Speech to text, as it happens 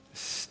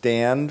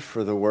stand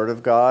for the Word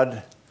of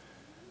God?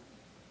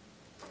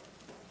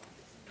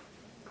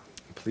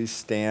 Please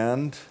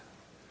stand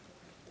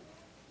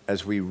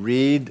as we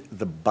read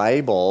the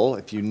Bible.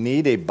 If you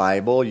need a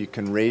Bible, you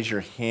can raise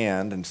your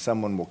hand and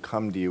someone will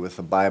come to you with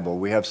a Bible.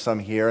 We have some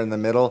here in the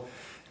middle.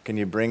 Can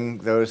you bring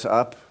those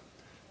up?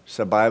 It's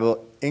a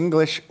Bible,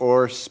 English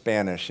or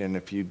Spanish. And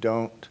if you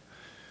don't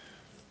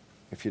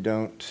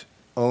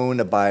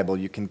own a Bible,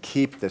 you can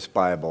keep this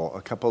Bible.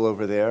 A couple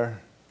over there.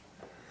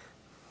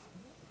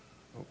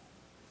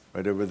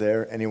 Right over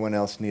there. Anyone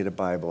else need a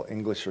Bible,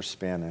 English or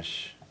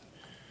Spanish?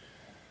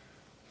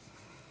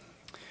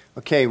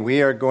 Okay,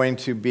 we are going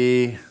to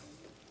be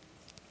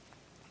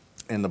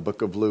in the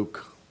book of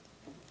Luke,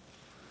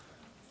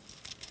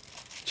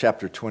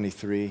 chapter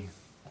 23,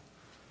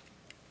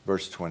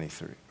 verse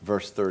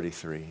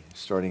 33,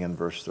 starting in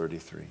verse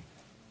 33.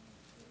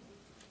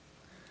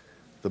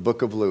 The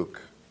book of Luke,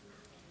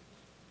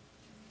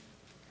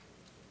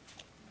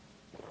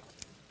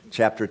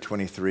 chapter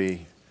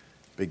 23,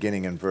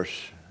 beginning in verse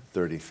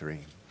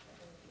 33.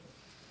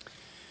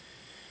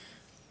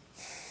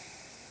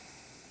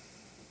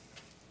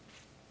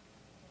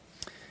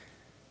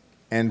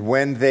 And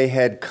when they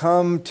had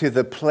come to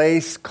the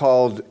place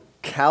called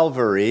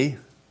Calvary,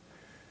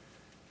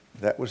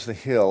 that was the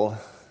hill,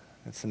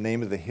 that's the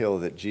name of the hill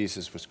that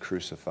Jesus was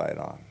crucified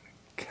on,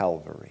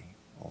 Calvary,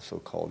 also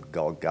called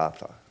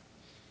Golgotha.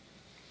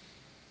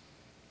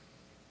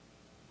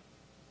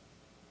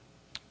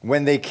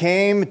 When they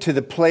came to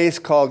the place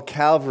called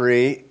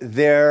Calvary,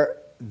 there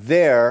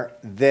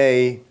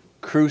they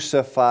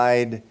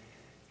crucified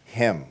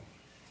him.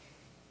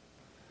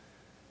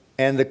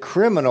 And the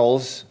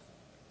criminals,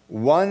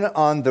 one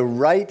on the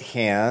right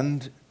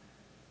hand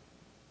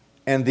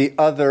and the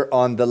other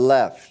on the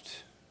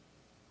left.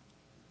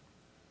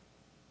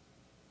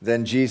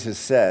 Then Jesus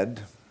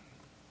said,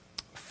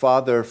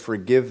 "Father,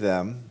 forgive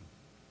them,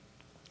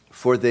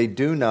 for they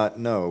do not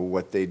know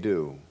what they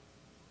do."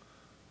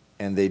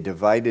 And they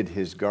divided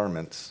his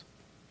garments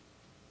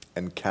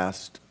and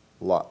cast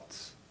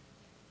lots.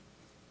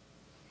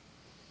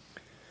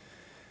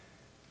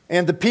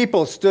 And the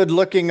people stood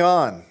looking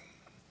on.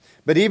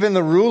 But even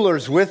the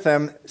rulers with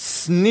them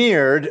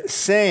sneered,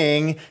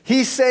 saying,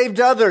 "He saved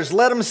others.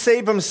 Let him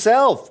save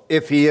himself,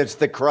 if he is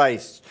the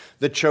Christ,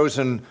 the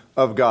chosen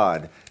of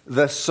God."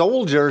 The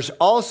soldiers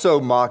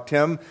also mocked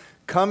him,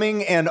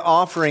 coming and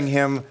offering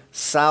him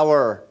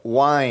sour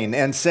wine,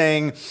 and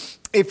saying,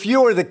 "If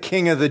you are the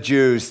king of the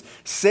Jews,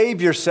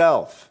 save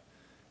yourself."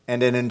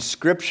 And an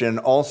inscription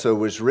also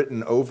was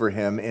written over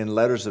him in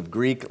letters of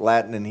Greek,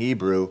 Latin, and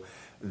Hebrew,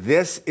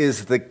 "This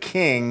is the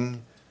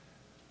King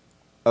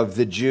of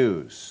the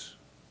Jews."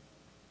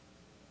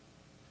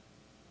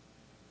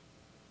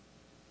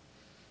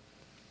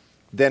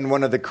 Then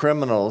one of the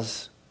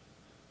criminals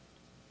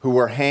who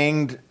were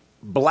hanged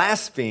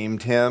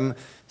blasphemed him,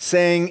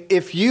 saying,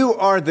 "If you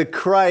are the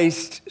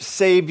Christ,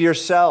 save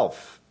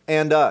yourself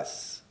and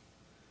us."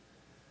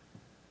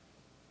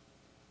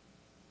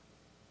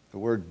 The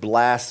word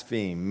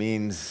blaspheme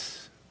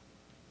means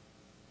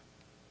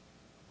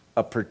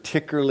a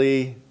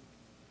particularly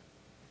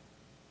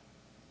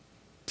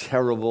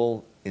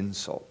terrible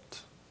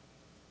insult,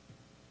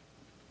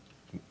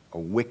 a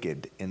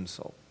wicked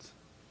insult.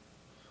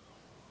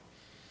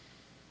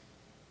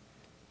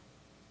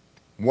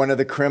 One of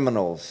the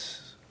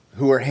criminals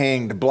who were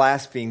hanged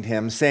blasphemed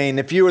him, saying,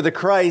 "If you are the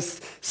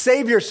Christ,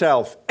 save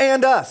yourself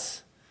and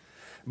us."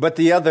 But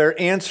the other,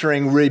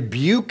 answering,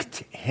 rebuked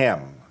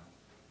him,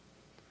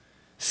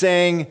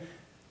 saying,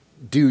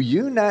 "Do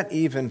you not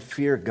even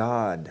fear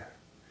God,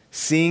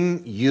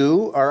 seeing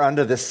you are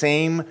under the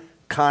same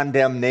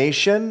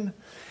condemnation?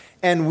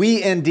 And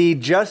we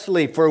indeed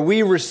justly, for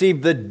we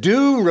receive the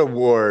due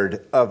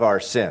reward of our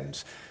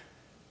sins,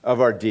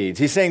 of our deeds."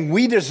 He's saying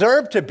we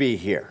deserve to be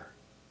here.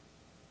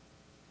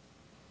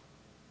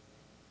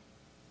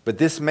 But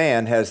this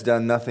man has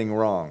done nothing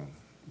wrong.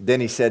 Then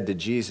he said to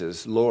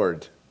Jesus,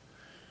 "Lord,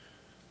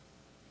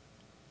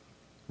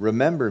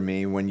 remember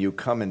me when you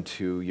come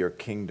into your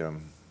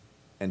kingdom."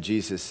 And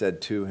Jesus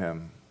said to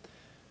him,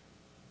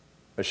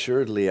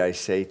 "Assuredly I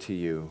say to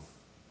you,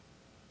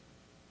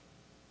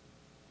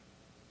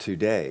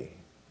 today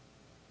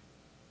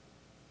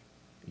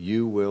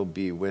you will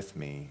be with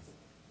me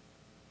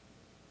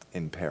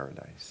in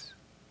paradise."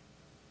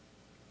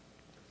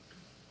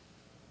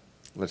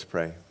 Let's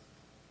pray.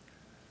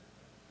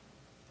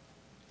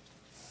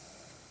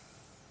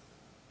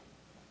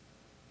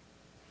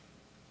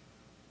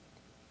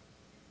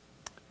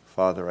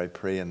 Father, I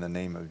pray in the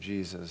name of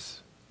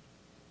Jesus,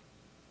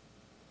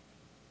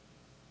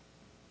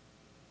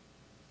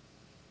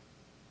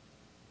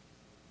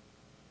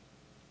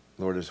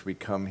 Lord, as we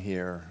come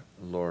here,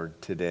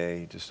 Lord,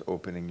 today, just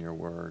opening your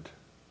word,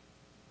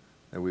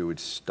 that we would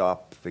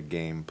stop the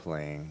game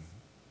playing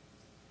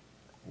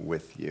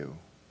with you.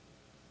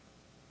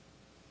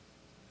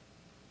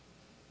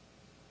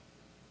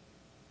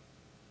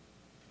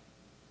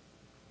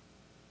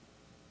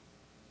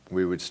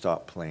 We would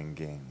stop playing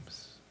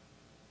games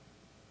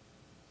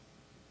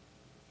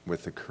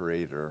with the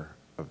creator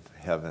of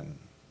heaven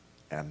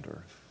and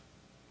earth.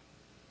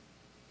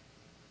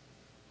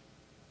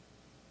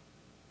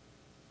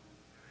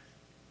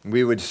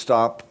 We would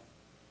stop,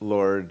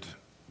 Lord,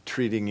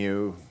 treating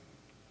you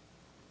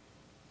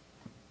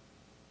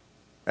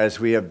as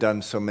we have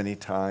done so many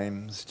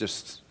times,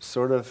 just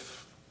sort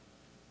of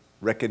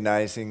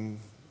recognizing,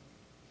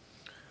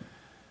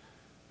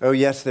 oh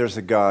yes, there's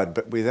a God,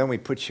 but then we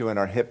put you in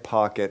our hip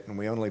pocket and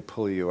we only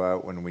pull you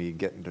out when we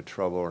get into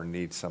trouble or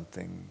need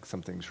something,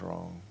 something's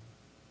wrong.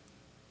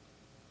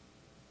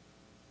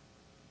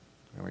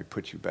 And we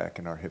put you back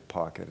in our hip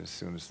pocket as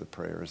soon as the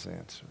prayer is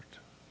answered.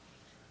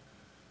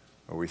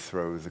 Or we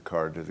throw the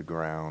card to the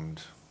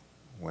ground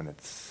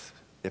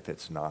if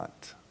it's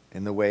not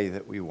in the way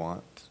that we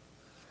want.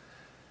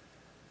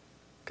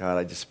 God,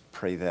 I just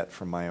pray that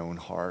from my own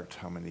heart,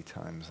 how many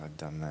times I've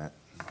done that.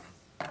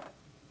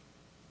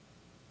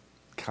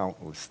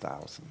 Countless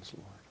thousands,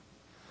 Lord.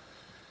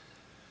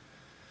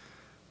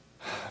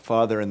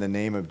 Father, in the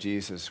name of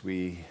Jesus,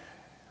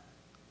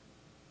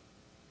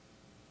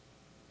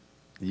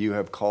 you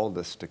have called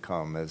us to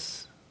come,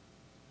 as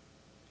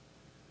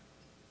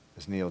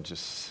Neil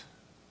just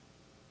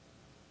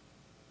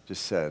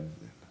said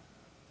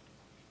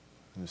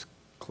in his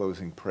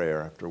closing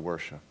prayer after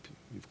worship.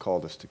 You've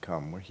called us to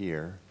come. We're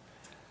here.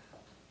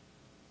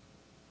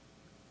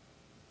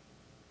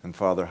 And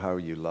Father, how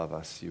you love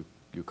us. You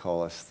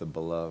call us the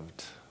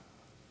beloved.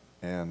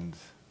 And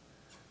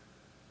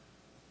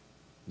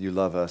you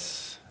love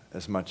us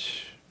as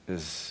much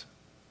as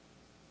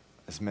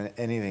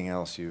anything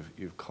else.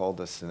 You've called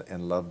us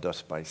and loved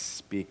us by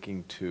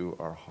speaking to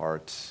our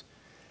hearts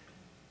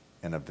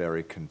in a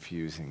very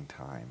confusing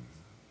time.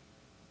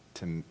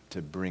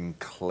 To bring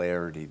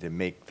clarity, to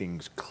make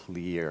things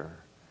clear,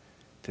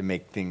 to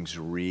make things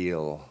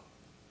real.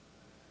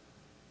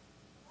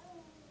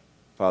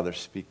 Father,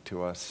 speak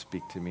to us,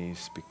 speak to me,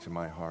 speak to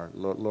my heart.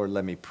 Lord,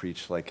 let me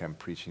preach like I'm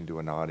preaching to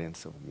an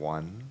audience of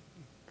one.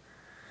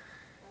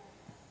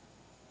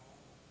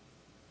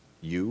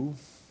 You.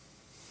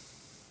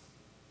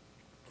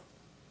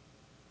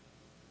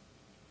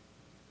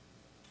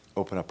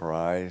 Open up our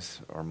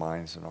eyes, our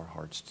minds, and our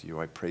hearts to you.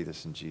 I pray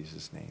this in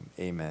Jesus' name.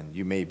 Amen.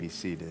 You may be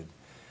seated.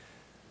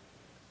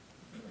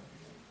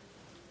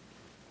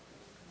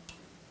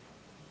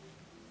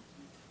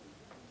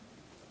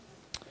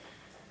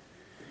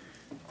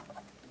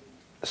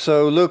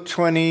 So Luke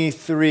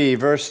 23,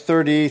 verse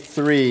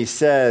 33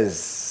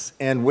 says,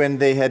 "And when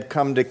they had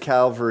come to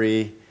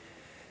Calvary,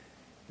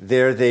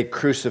 there they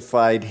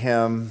crucified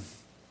him,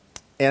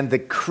 and the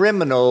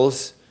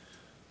criminals,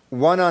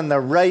 one on the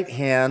right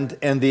hand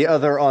and the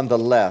other on the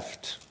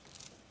left."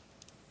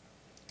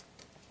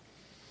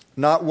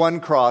 Not one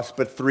cross,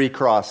 but 3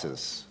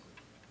 crosses.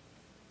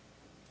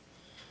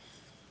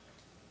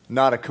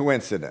 Not a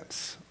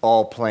coincidence,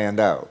 all planned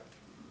out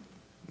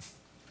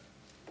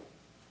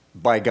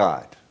by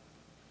God.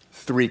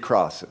 3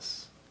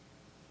 crosses.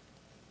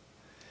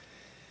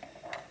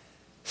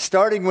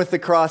 Starting with the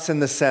cross in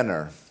the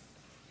center.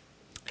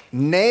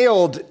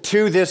 Nailed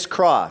to this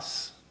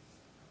cross,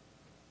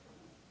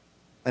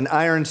 an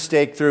iron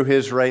stake through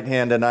his right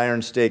hand, an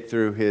iron stake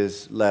through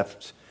his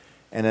left,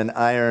 and an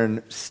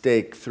iron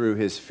stake through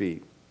his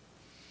feet,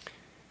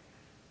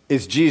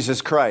 is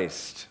Jesus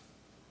Christ.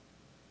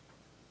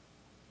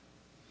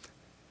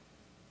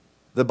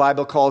 The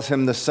Bible calls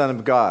him the Son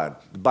of God.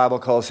 The Bible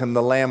calls him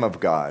the Lamb of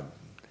God.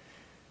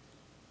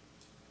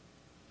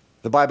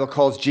 The Bible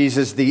calls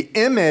Jesus the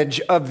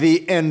image of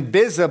the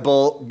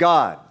invisible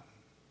God.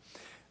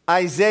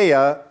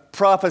 Isaiah,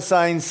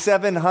 prophesying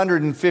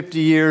 750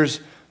 years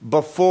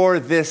before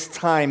this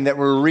time that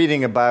we're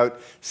reading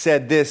about,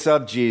 said this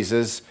of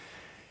Jesus: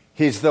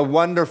 He's the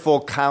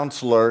wonderful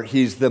counselor.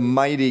 He's the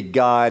mighty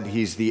God.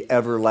 He's the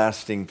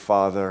everlasting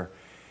Father.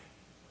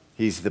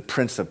 He's the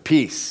Prince of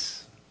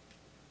Peace.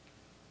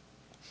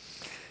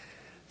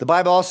 The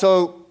Bible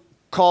also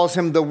calls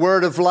him the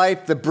Word of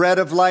life, the bread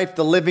of life,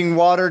 the living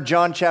water.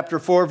 John chapter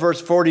 4,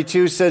 verse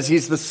 42 says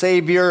he's the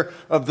Savior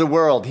of the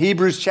world.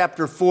 Hebrews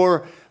chapter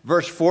 4,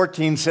 verse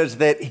 14 says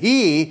that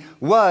he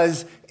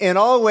was in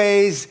all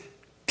ways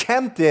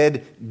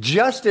tempted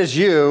just as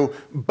you,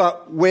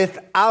 but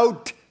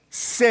without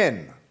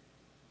sin.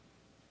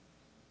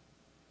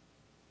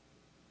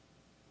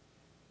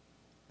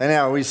 And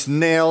now he's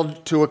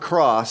nailed to a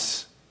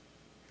cross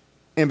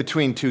in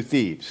between 2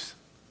 thieves.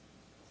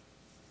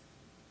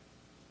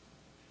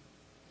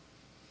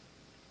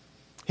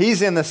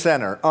 He's in the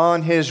center.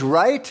 On his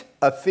right,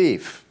 a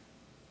thief.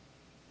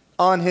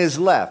 On his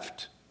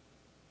left,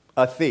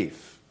 a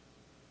thief.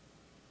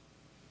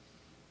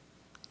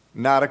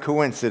 Not a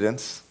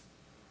coincidence.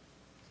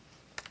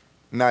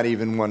 Not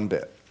even one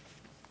bit.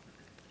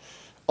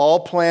 All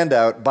planned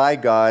out by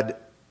God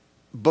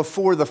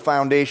before the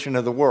foundation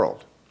of the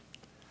world.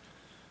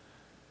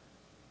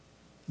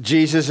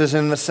 Jesus is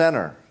in the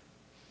center.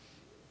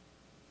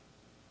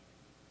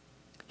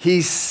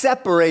 He's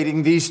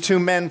separating these 2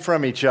 men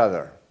from each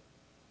other.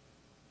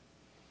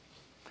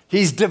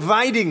 He's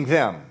dividing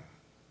them.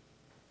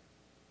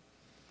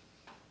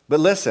 But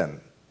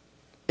listen,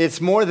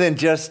 it's more than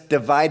just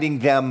dividing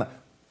them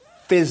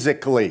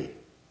physically.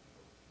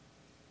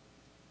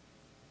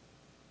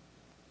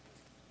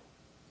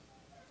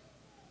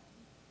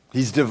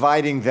 He's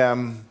dividing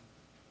them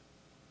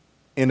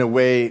in a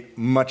way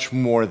much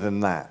more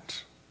than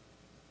that.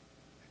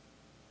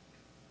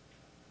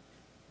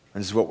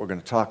 And this is what we're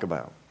going to talk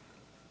about.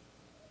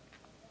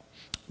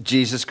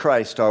 Jesus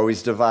Christ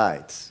always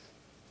divides.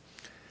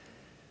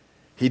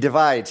 He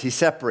divides, he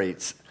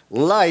separates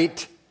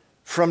light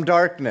from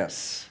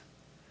darkness.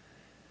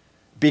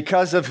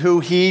 Because of who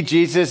he,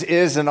 Jesus,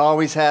 is and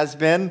always has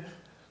been,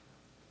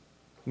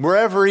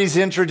 wherever he's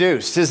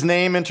introduced, his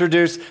name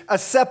introduced, a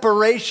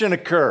separation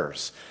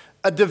occurs,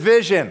 a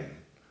division.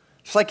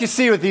 It's like you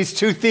see with these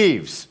two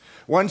thieves.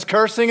 One's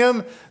cursing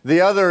him,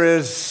 the other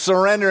is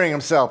surrendering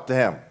himself to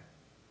him.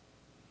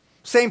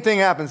 Same thing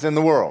happens in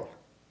the world.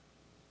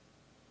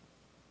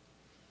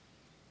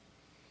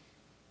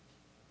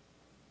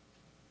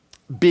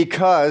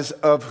 Because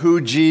of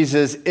who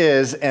Jesus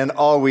is and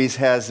always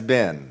has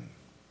been,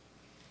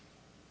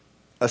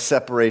 a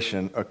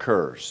separation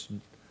occurs.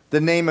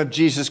 The name of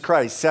Jesus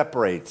Christ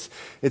separates.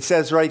 It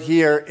says right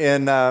here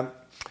in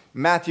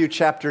Matthew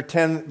chapter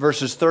 10,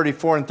 verses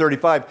 34 and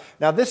 35.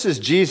 Now, this is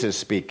Jesus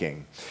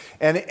speaking.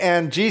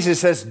 And Jesus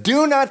says,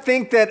 "Do not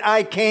think that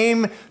I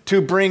came to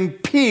bring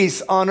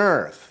peace on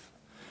earth.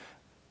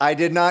 I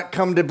did not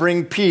come to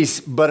bring peace,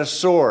 but a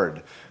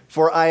sword.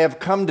 For I have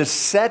come to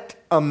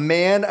set a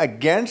man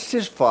against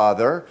his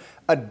father,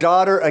 a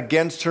daughter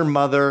against her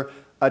mother,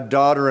 a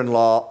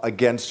daughter-in-law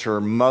against her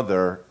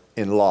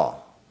mother-in-law."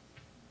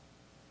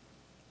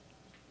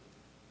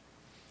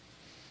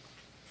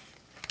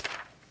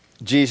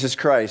 Jesus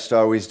Christ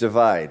always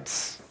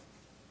divides.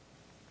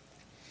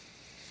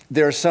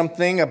 There's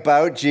something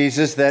about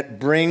Jesus that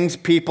brings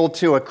people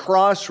to a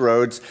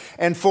crossroads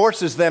and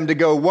forces them to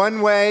go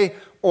one way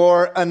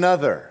or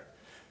another.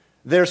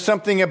 There's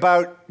something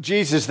about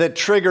Jesus that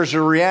triggers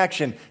a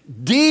reaction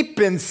deep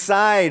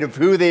inside of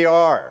who they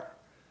are.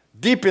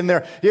 Deep in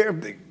there.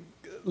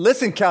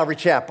 Listen, Calvary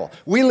Chapel,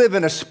 we live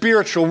in a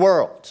spiritual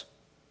world.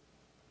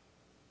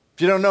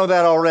 If you don't know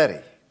that already.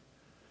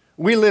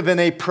 We live in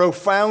a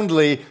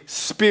profoundly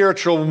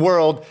spiritual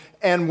world,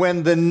 and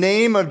when the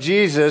name of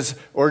Jesus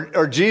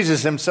or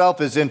Jesus himself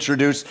is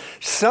introduced,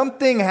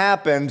 something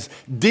happens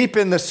deep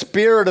in the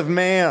spirit of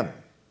man,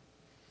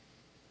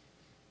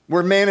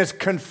 where man is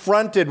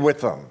confronted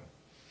with them,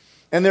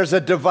 and there's a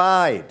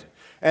divide,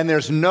 and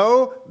there's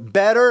no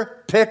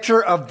better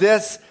picture of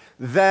this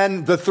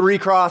than the three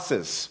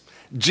crosses.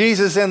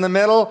 Jesus in the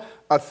middle,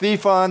 a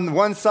thief on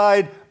one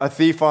side, a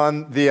thief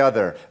on the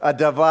other. A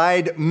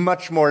divide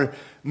much more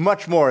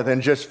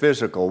than just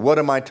physical. What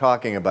am I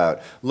talking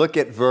about? Look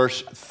at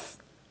verse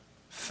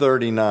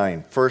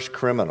 39. First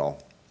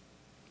criminal.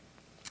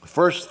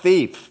 First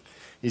thief.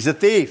 He's a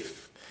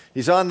thief.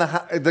 He's on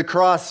the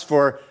cross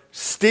for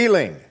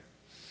stealing.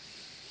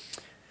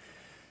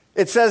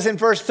 It says in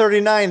verse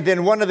 39,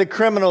 then one of the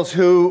criminals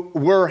who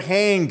were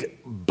hanged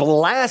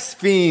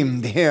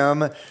blasphemed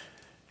him,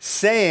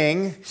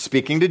 saying,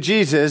 speaking to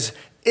Jesus,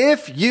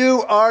 "If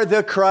you are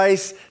the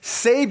Christ,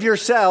 save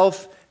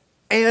yourself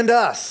and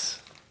us."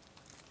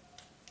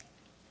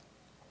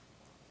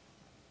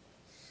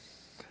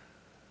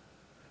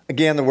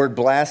 Again, the word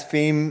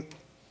blaspheme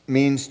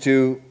means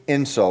to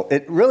insult.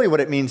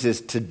 What it means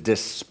is to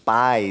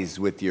despise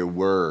with your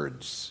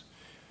words.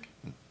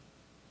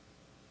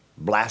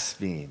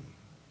 Blaspheme.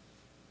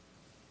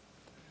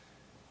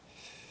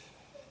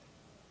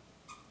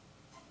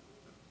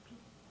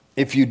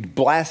 If you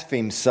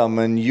blaspheme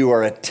someone, you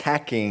are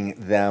attacking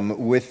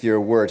them with your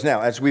words.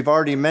 Now, as we've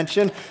already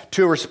mentioned,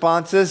 two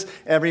responses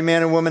every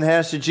man and woman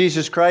has to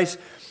Jesus Christ.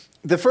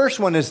 The first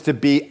one is to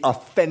be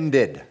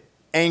offended,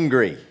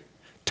 angry,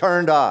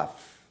 turned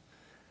off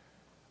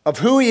of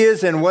who he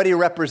is and what he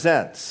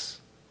represents.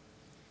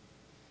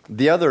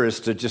 The other is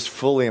to just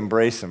fully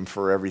embrace him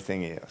for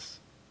everything he is.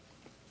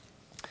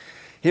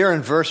 Here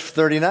in verse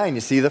 39,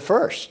 you see the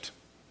first.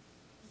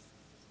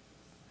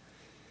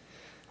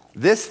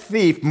 This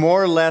thief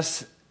more or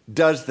less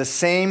does the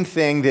same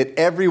thing that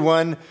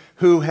everyone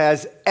who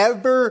has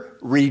ever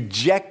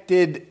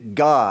rejected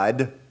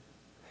God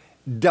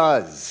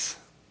does.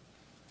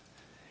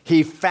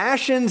 He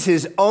fashions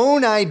his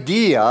own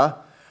idea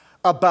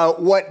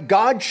about what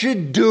God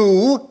should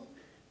do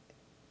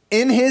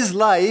in his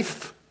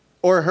life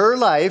or her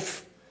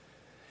life,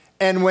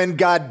 and when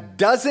God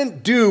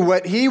doesn't do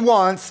what he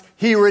wants,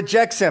 he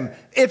rejects him.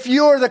 If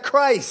you're the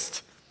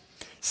Christ,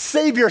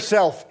 save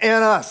yourself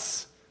and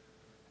us.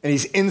 And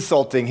he's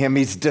insulting him.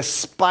 He's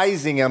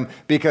despising him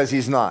because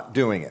he's not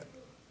doing it.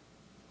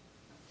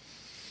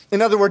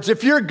 In other words,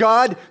 if you're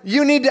God,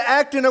 you need to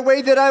act in a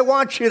way that I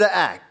want you to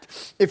act.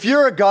 If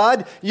you're a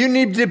God, you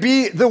need to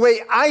be the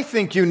way I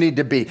think you need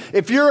to be.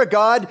 If you're a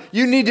God,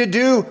 you need to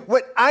do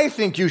what I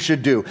think you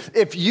should do.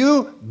 If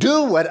you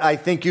do what I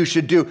think you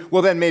should do,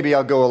 well, then maybe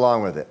I'll go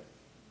along with it.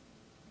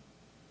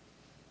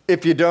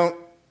 If you don't,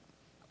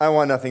 I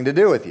want nothing to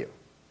do with you.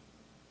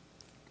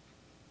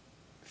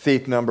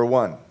 Thief number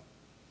one.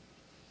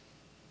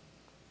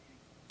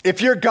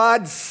 If you're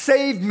God,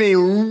 save me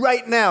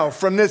right now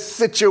from this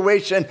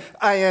situation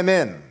I am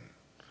in.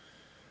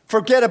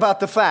 Forget about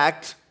the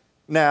fact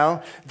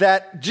now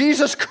that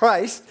Jesus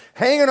Christ,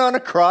 hanging on a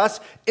cross,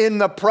 in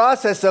the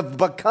process of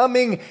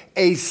becoming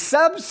a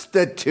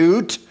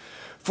substitute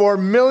for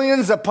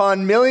millions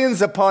upon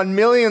millions upon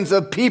millions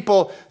of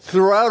people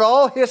throughout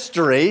all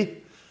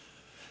history,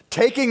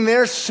 taking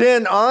their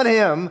sin on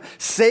him,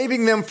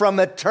 saving them from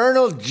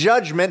eternal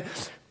judgment,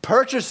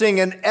 purchasing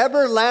an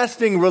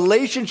everlasting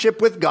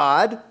relationship with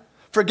God.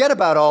 Forget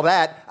about all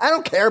that. I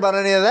don't care about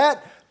any of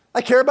that.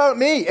 I care about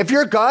me. If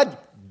you're God,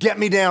 get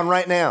me down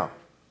right now.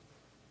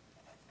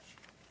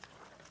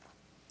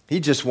 He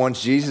just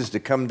wants Jesus to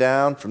come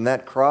down from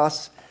that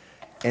cross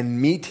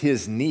and meet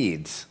his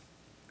needs.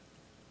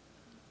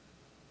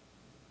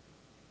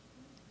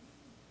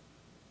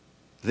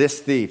 This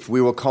thief,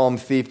 we will call him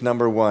thief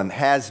number one,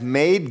 has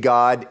made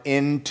God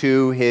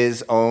into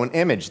his own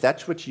image.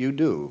 That's what you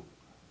do,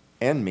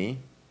 and me.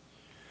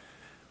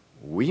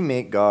 We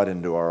make God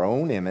into our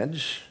own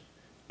image,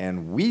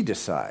 and we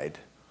decide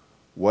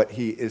what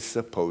he is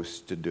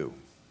supposed to do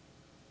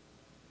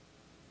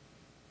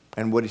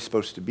and what he's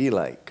supposed to be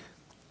like.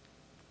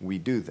 We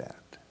do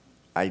that.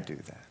 I do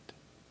that.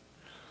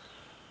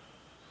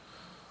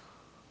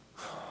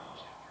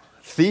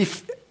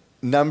 Thief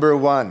number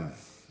one.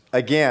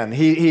 Again,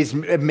 he's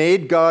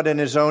made God in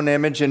his own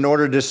image in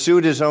order to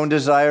suit his own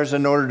desires,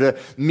 in order to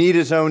meet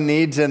his own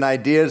needs and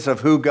ideas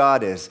of who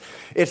God is.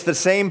 It's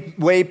the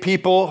way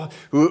people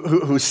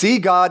who see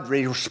God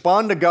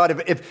respond to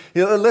God.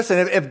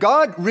 If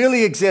God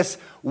really exists,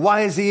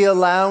 why is he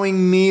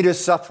allowing me to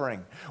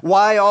suffering?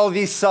 Why all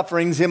these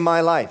sufferings in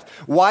my life?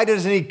 Why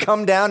doesn't he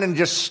come down and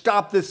just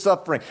stop this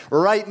suffering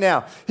right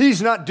now?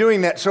 He's not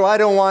doing that, so I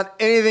don't want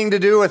anything to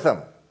do with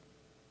him.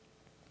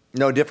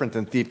 No different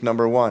than thief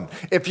number one.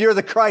 If you're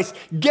the Christ,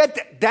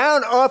 get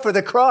down off of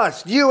the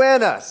cross, you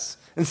and us,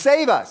 and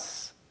save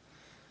us.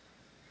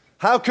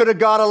 How could a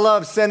God of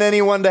love send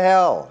anyone to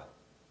hell?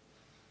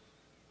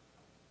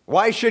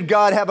 Why should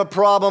God have a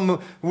problem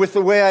with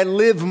the way I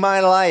live my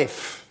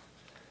life?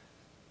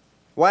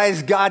 Why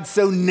is God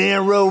so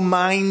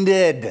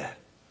narrow-minded?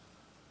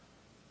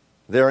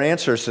 There are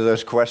answers to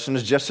those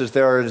questions, just as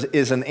there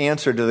is an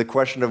answer to the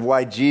question of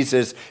why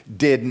Jesus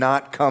did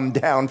not come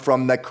down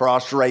from the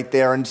cross right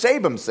there and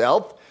save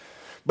himself.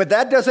 But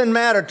that doesn't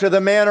matter to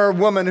the man or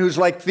woman who's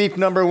like thief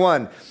number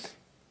one.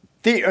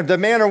 The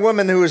man or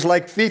woman who is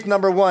like thief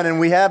number one, and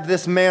we have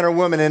this man or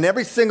woman in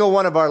every single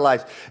one of our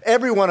lives.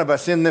 Every one of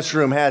us in this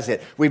room has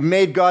it. We've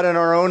made God in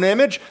our own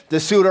image to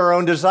suit our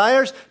own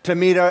desires, to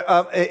meet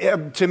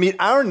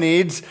our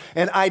needs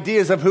and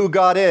ideas of who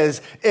God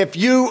is. If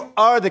you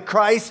are the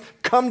Christ,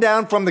 come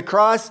down from the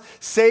cross,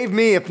 save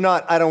me. If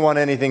not, I don't want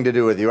anything to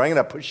do with you. I'm going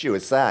to push you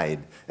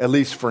aside, at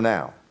least for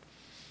now.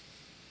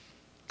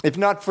 If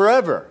not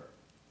forever.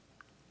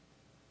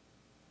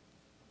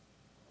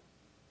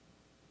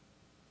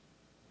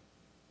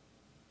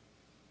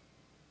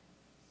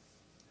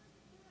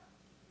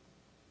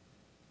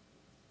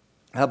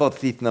 How about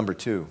thief number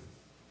two?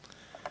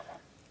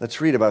 Let's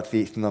read about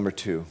thief number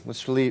two.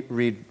 Let's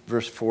read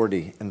verse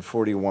 40 and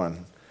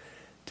 41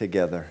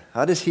 together.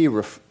 How does he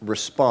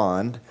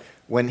respond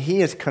when he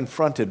is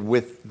confronted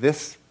with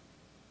this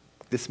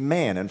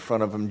man in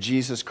front of him,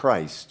 Jesus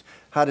Christ?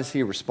 How does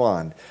he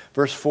respond?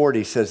 Verse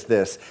 40 says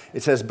this.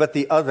 It says, but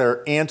the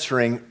other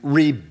answering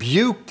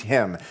rebuked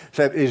him.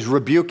 So is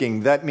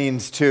rebuking. That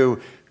means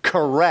to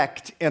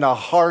correct in a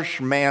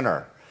harsh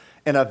manner.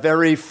 In a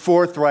very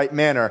forthright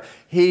manner.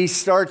 He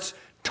starts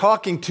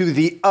talking to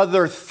the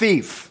other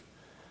thief.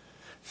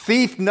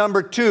 Thief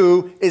number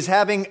two is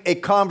having a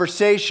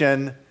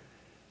conversation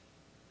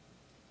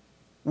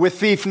with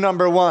thief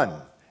number one.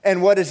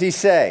 And what does he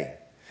say?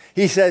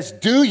 He says,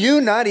 do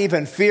you not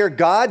even fear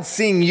God,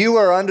 seeing you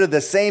are under the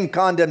same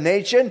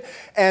condemnation?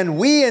 And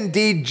we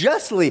indeed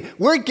justly,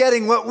 we're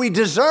getting what we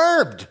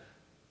deserved,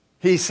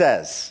 he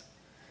says.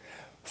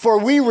 For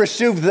we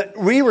received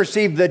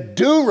the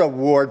due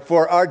reward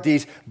for our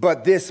deeds,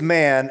 but this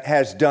man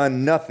has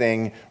done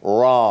nothing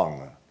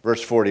wrong.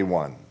 Verse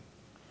 41.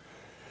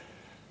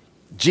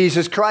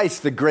 Jesus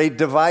Christ, the great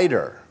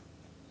divider.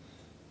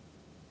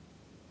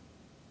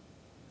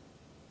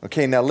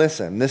 Okay, now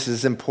listen, this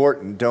is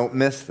important. Don't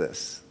miss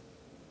this.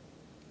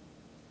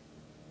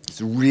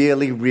 It's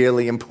really,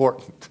 really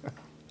important.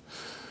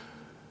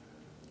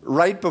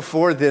 Right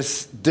before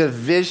this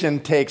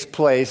division takes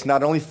place,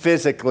 not only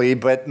physically,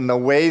 but in the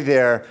way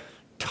they're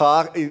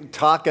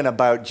talking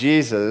about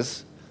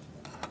Jesus,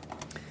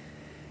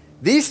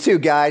 these two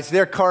guys,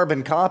 they're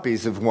carbon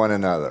copies of one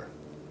another.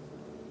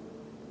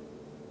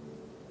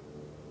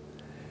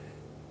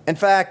 In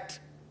fact,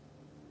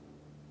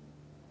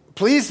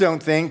 please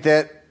don't think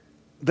that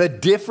the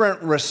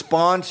different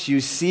response you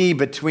see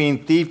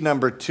between thief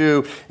number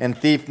two and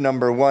thief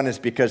number one is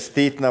because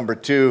thief number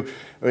two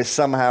is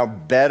somehow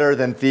better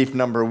than thief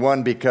number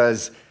one,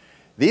 because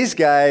these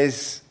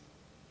guys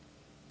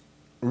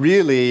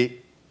really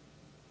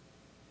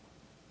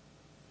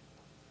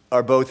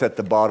are both at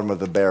the bottom of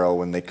the barrel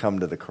when they come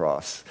to the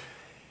cross.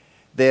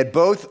 They had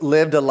both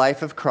lived a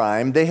life of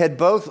crime. They had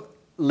both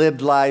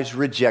lived lives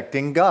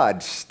rejecting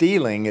God.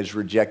 Stealing is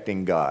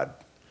rejecting God.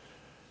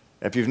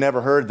 If you've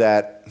never heard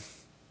that,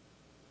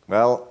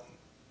 well,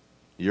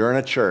 you're in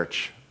a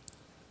church,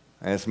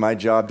 and it's my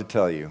job to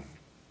tell you,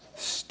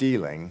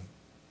 stealing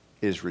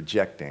is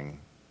rejecting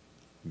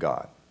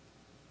God.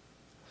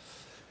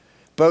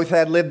 Both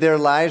had lived their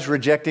lives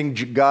rejecting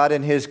God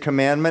and His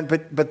commandment,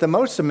 but the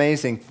most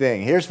amazing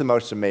thing, here's the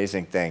most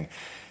amazing thing,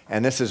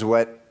 and this is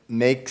what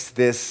makes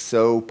this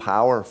so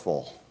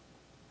powerful.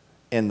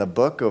 In the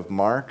book of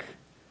Mark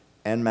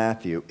and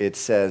Matthew, it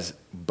says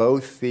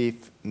both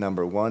thief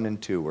number 1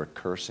 and 2 were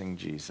cursing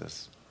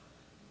Jesus.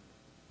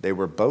 They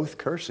were both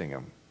cursing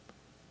Him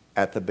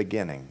at the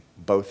beginning,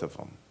 both of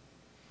them.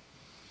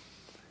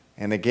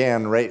 And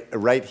again,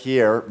 right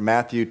here,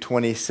 Matthew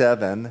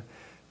 27,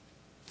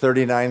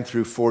 39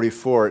 through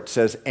 44, it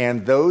says,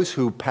 and those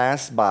who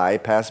passed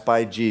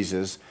by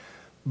Jesus,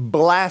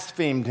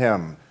 blasphemed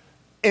Him,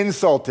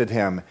 insulted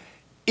Him.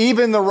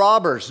 Even the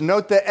robbers,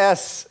 note the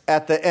S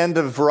at the end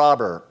of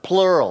robber,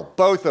 plural,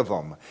 both of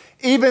them.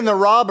 Even the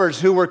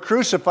robbers who were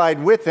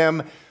crucified with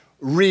Him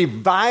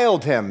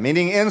reviled Him,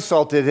 meaning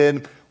insulted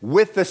Him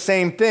with the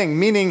same thing,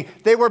 meaning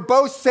they were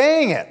both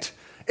saying it.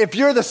 If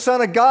you're the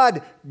Son of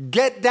God,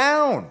 get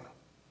down.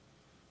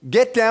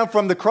 Get down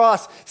from the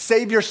cross.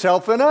 Save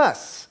yourself and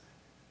us.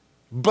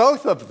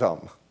 Both of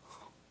them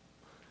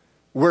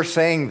were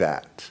saying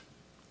that.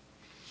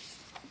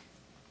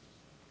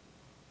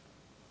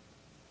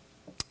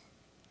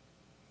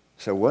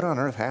 So what on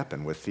earth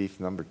happened with thief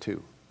number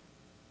 2?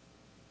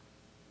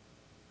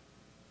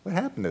 What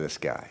happened to this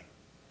guy?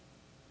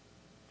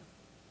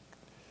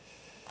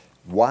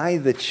 Why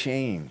the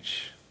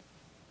change?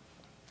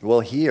 Well,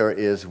 here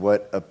is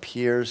what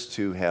appears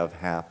to have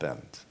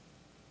happened.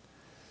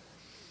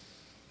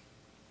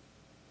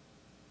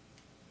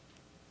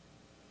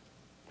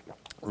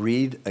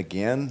 Read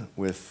again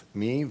with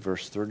me,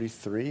 verse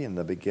 33 and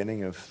the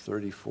beginning of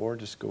 34.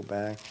 Just go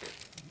back.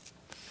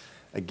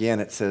 Again,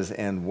 it says,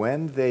 and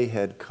when they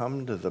had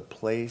come to the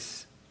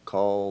place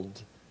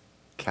called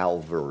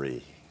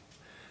Calvary,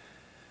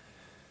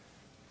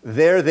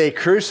 there they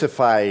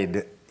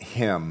crucified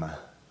Him,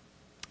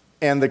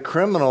 and the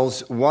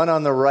criminals, one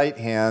on the right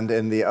hand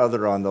and the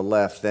other on the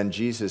left. Then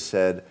Jesus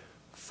said,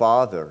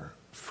 Father,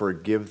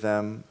 forgive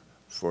them,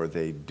 for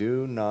they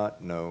do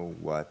not know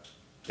what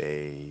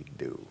they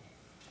do.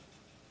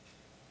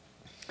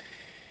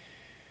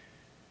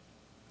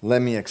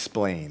 Let me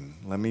explain.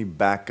 Let me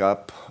back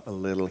up a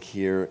little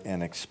here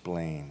and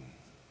explain.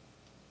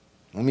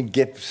 Let me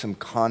get some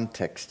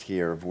context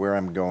here of where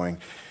I'm going.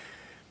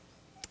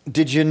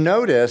 Did you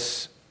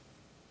notice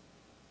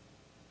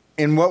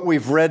in what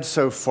we've read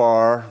so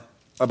far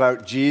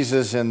about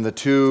Jesus and the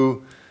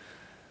 2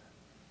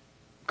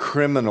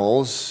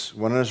 criminals,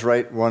 one on his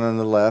right, one on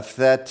the left,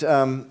 that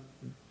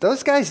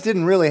those guys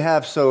didn't really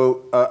have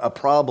a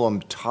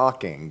problem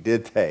talking,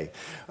 did they?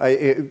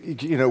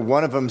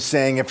 One of them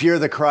saying, if you're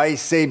the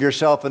Christ, save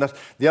yourself and us.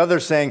 The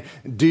other saying,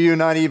 do you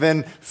not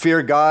even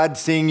fear God,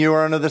 seeing you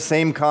are under the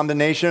same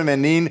condemnation?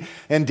 And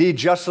indeed,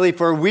 justly,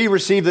 for we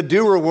receive the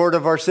due reward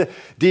of our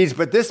deeds,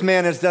 but this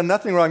man has done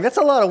nothing wrong. That's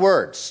a lot of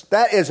words.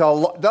 Those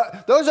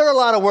are a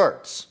lot of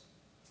words.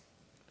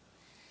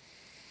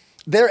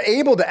 They're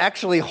able to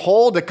actually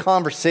hold a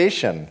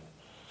conversation.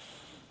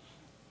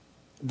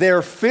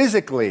 They're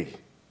physically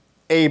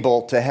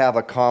able to have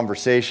a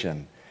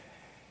conversation.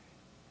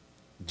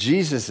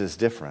 Jesus is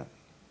different.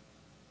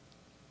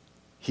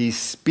 He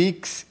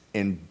speaks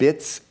in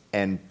bits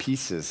and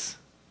pieces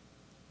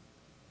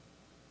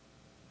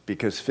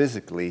because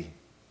physically,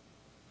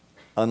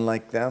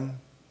 unlike them,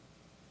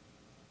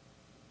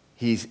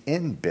 He's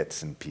in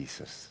bits and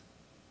pieces.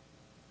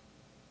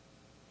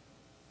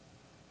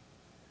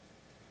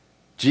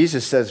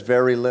 Jesus says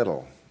very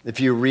little. If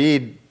you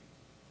read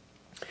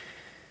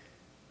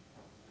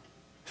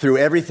through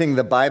everything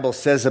the Bible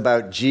says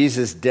about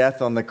Jesus'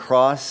 death on the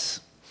cross,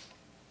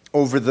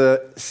 over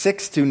the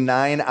 6 to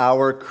 9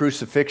 hour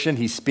crucifixion,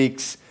 He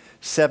speaks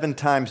 7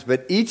 times,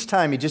 but each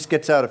time He just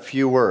gets out a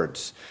few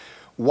words.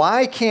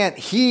 Why can't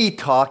He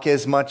talk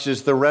as much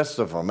as the rest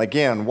of them?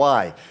 Again,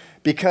 why?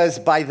 Because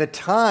by the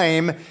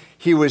time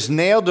He was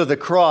nailed to the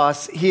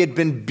cross, He had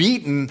been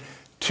beaten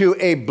to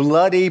a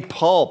bloody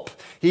pulp.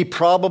 He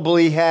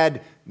probably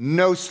had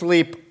no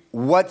sleep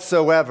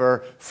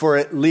whatsoever for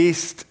at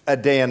least a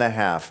day and a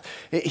half.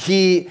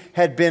 He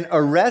had been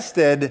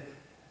arrested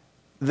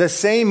the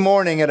same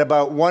morning at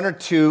about 1 or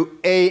 2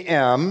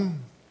 a.m.,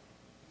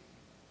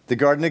 the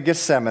Garden of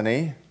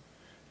Gethsemane.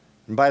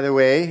 And by the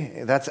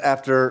way, that's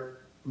after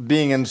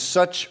being in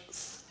such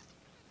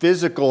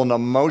physical and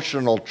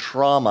emotional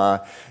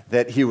trauma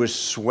that he was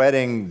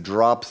sweating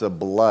drops of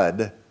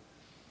blood.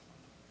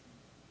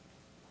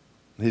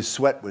 His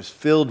sweat was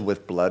filled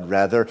with blood,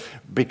 rather,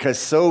 because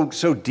so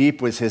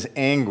deep was his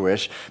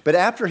anguish. But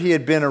after he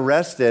had been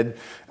arrested,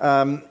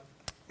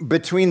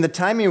 between the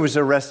time he was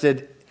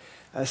arrested,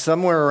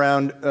 somewhere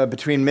around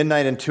between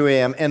midnight and 2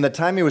 a.m., and the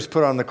time he was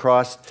put on the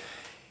cross,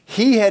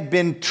 he had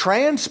been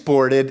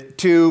transported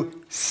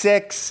to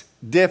 6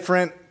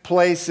 different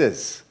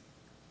places.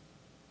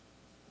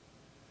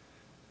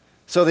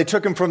 So they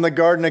took him from the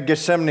Garden of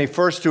Gethsemane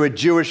first to a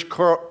Jewish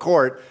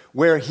court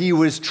where he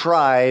was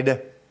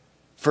tried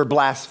for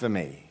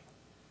blasphemy,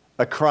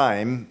 a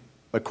crime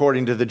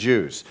according to the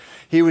Jews.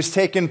 He was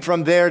taken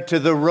from there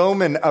to a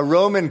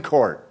Roman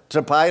court,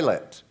 to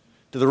Pilate,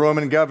 to the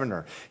Roman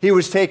governor. He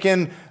was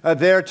taken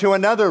there to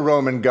another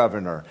Roman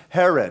governor,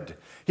 Herod.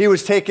 He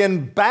was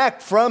taken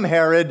back from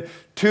Herod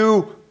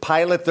to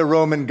Pilate, the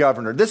Roman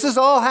governor. This is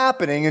all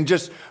happening in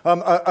just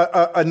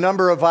a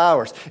number of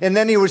hours. And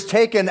then he was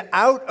taken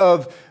out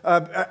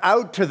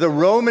to the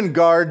Roman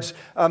guards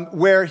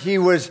where he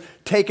was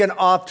taken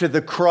off to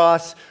the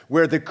cross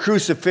where the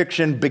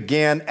crucifixion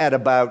began at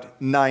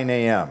about 9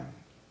 a.m.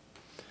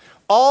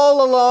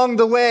 All along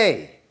the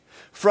way,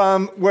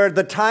 from where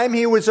the time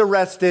he was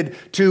arrested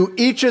to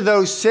each of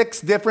those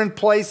 6 different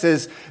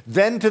places,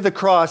 then to the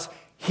cross,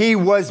 he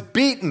was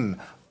beaten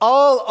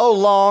all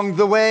along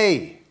the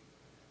way.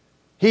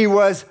 He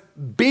was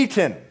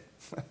beaten.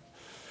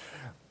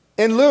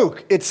 In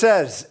Luke, it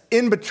says,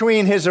 in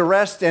between his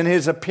arrest and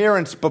his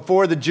appearance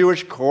before the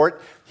Jewish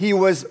court, he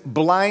was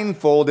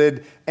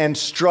blindfolded and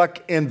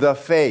struck in the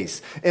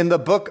face. In the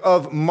book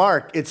of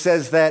Mark, it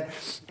says that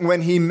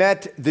when he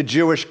met the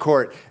Jewish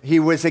court, he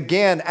was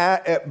again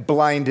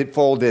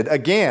blindfolded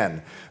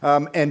again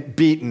and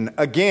beaten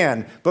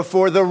again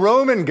before the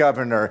Roman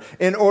governor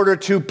in order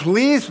to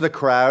please the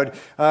crowd.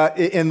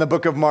 In the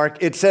book of Mark,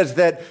 it says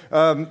that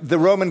the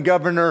Roman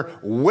governor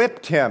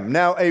whipped him.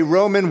 Now, a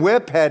Roman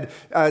whip had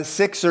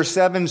 6 or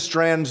 7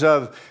 strands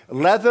of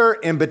leather.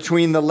 In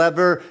between the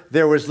leather,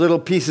 there was little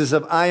pieces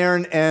of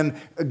iron and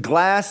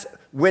glass,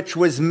 which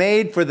was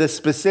made for the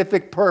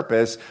specific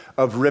purpose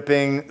of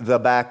ripping the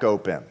back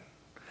open.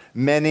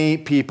 Many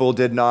people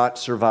did not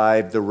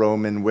survive the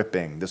Roman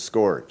whipping, the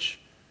scourge.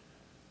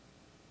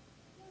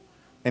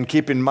 And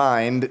keep in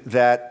mind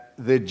that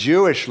the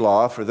Jewish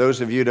law, for those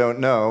of you who don't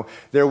know,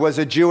 there was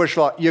a Jewish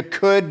law. You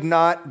could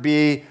not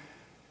be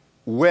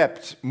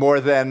whipped more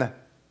than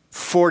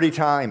 40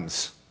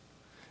 times.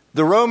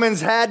 The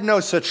Romans had no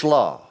such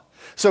law.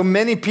 So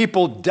many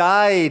people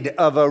died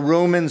of a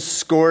Roman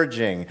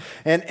scourging.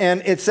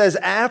 And it says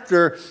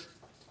after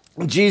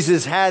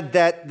Jesus had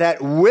that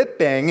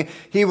whipping,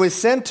 he was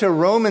sent to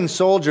Roman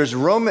soldiers.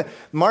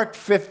 Mark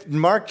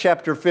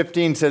chapter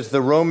 15 says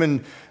the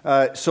Roman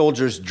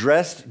soldiers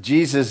dressed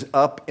Jesus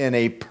up in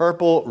a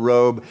purple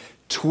robe,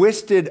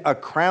 twisted a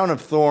crown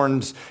of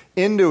thorns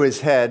into his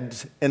head.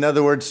 In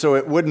other words, so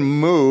it wouldn't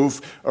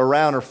move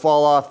around or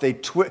fall off. They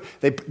twisted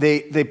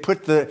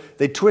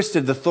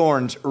the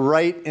thorns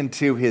right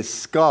into his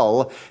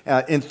skull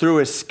and through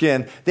his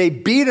skin. They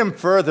beat him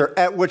further,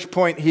 at which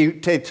point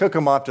they took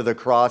him off to the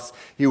cross.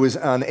 He was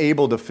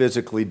unable to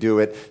physically do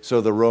it,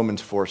 so the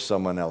Romans forced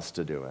someone else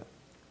to do it.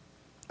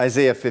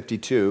 Isaiah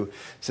 52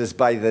 says,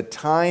 by the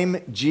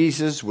time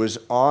Jesus was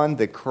on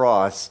the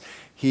cross,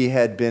 he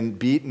had been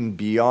beaten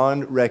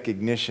beyond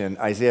recognition.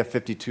 Isaiah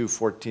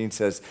 52:14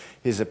 says,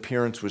 his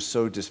appearance was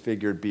so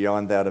disfigured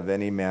beyond that of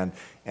any man,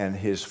 and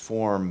his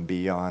form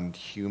beyond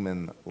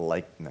human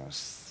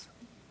likeness.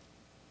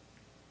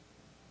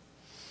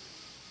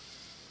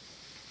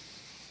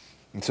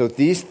 And so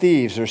these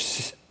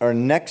thieves are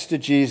next to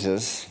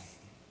Jesus.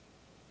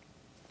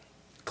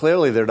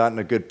 Clearly, they're not in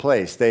a good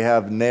place. They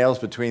have nails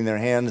between their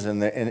hands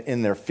and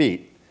in their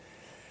feet.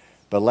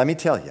 But let me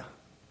tell you,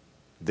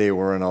 they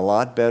were in a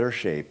lot better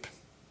shape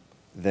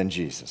than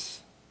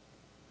Jesus.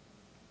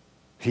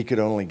 He could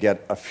only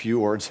get a few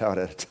words out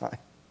at a time.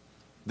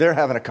 They're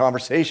having a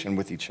conversation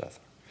with each other.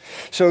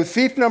 So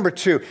thief number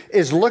 2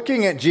 is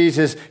looking at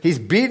Jesus. He's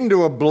beaten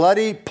to a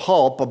bloody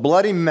pulp, a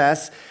bloody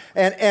mess.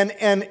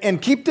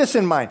 And keep this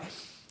in mind.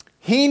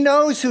 He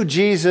knows who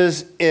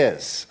Jesus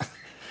is.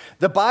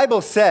 The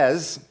Bible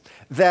says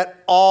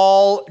that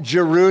all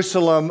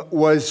Jerusalem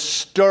was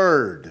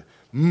stirred,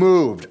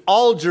 moved.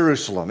 All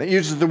Jerusalem, it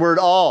uses the word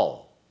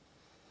all,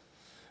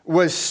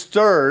 was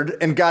stirred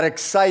and got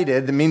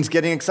excited. That means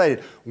getting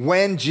excited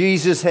when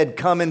Jesus had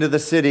come into the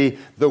city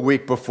the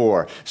week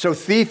before. So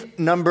thief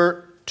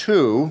number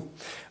 2,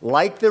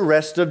 like the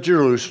rest of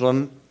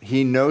Jerusalem,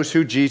 he knows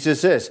who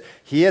Jesus is.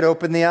 He had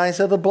opened the eyes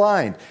of the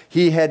blind.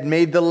 He had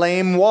made the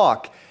lame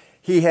walk.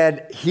 He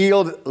had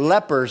healed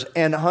lepers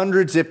and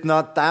hundreds, if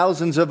not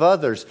thousands of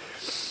others.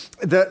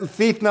 The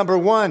thief number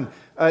 1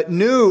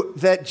 knew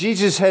that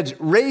Jesus had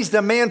raised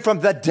a man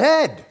from the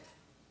dead.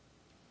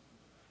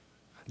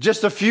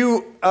 Just a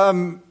few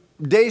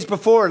days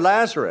before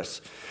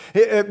Lazarus.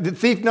 The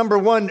thief number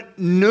 1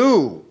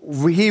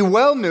 he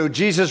well knew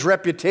Jesus'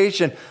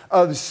 reputation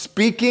of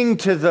speaking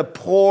to the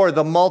poor,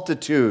 the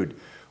multitude,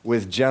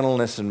 with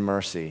gentleness and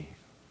mercy,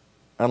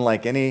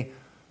 unlike any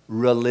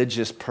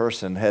religious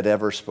person had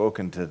ever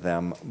spoken to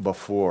them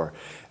before.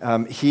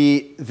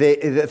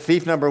 The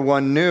thief number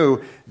 1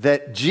 knew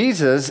that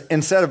Jesus,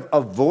 instead of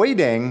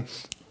avoiding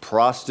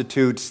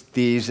prostitutes,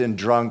 thieves, and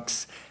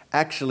drunks,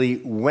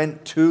 actually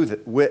went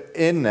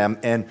in them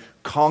and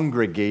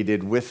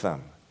congregated with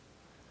them.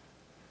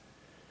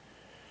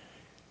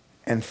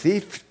 And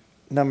thief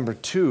number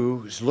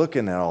 2 is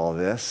looking at all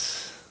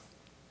this.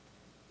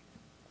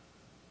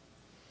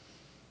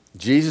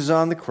 Jesus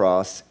on the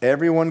cross,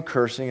 everyone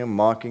cursing him,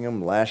 mocking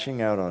him,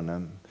 lashing out on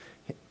him.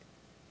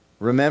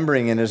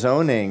 Remembering in his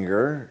own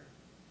anger,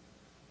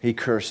 he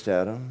cursed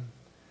at him.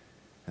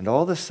 And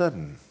all of a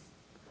sudden,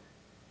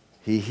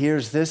 he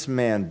hears this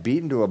man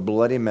beaten to a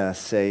bloody mess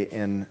say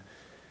in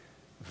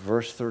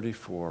verse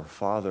 34,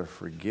 Father,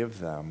 forgive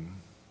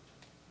them,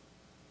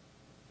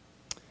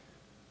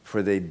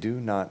 for they do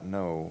not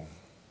know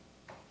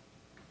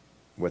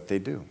what they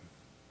do.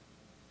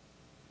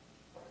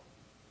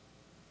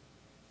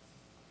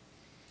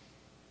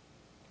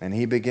 And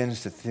he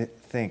begins to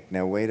think,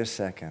 now wait a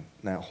second.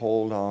 Now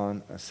hold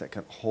on a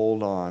second.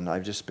 Hold on.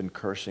 I've just been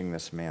cursing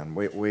this man.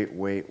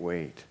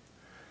 Wait.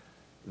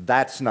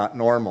 That's not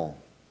normal.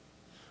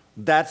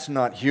 That's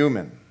not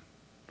human.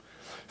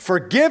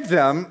 Forgive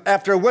them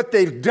after what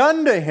they've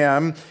done to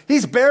him.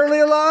 He's barely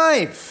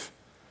alive.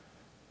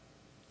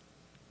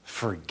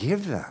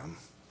 Forgive them,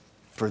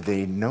 for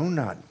they know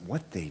not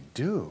what they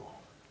do.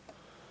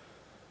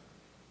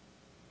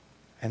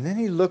 And then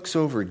he looks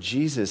over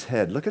Jesus'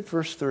 head. Look at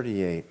verse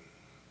 38.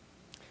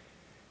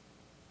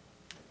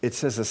 It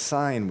says a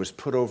sign was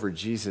put over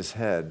Jesus'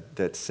 head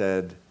that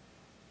said,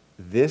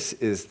 "This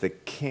is the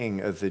King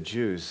of the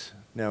Jews."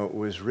 Now, it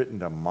was written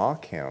to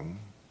mock him.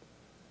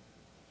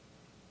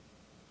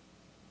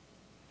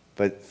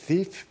 But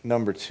thief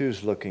number 2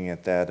 is looking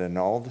at that, and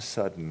all of a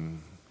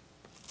sudden,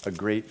 a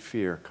great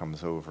fear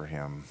comes over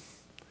him.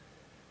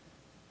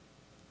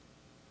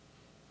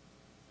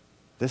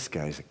 This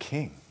guy's a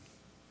king.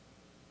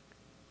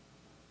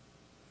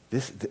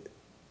 This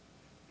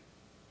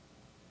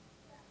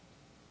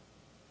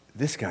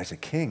guy's a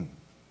king.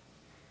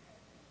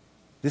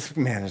 This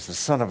man is the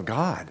Son of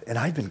God, and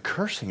I've been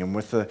cursing him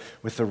with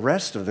the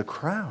rest of the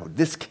crowd,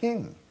 this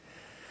king.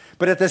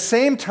 But at the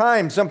same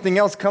time, something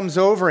else comes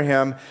over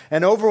him,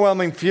 an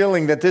overwhelming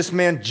feeling that this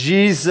man,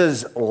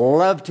 Jesus,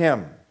 loved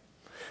him,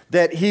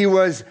 that he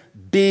was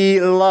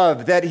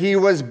beloved, that he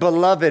was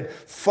beloved.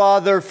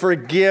 Father,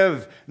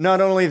 forgive not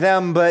only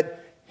them,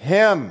 but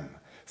him,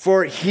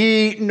 for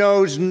he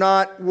knows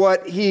not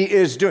what he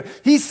is doing.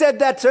 He said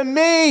that to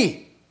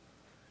me.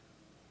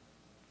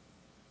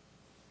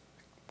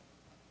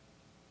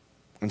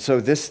 And so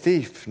this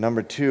thief,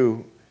 number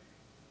 2,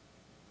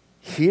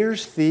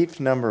 hears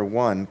thief number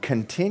 1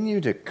 continue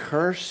to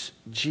curse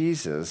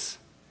Jesus,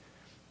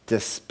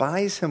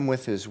 despise him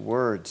with his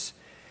words.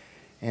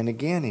 And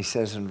again, he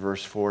says in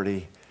verse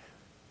 40,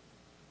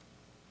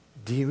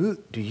 do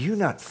you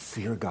not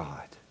fear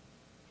God?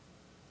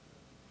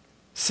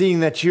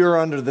 Seeing that you're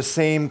under the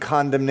same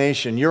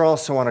condemnation, you're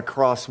also on a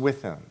cross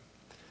with him.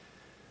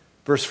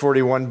 Verse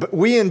 41, but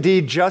we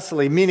indeed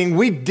justly, meaning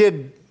we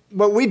did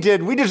what we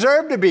did, we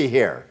deserve to be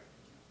here.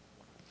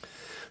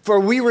 For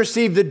we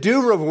received the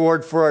due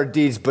reward for our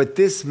deeds, but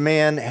this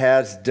man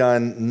has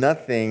done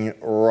nothing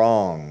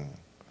wrong.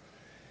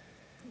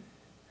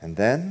 And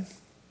then,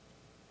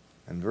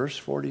 in verse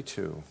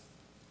 42,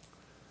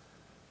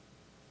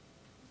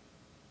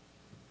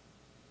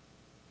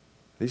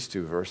 these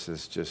 2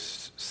 verses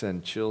just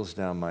send chills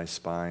down my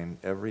spine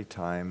every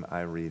time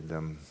I read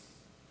them.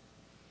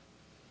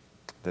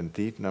 Then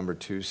thief number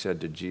 2 said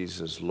to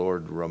Jesus,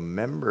 Lord,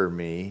 remember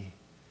me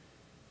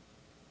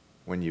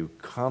when you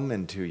come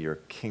into your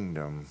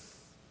kingdom.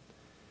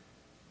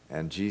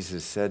 And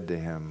Jesus said to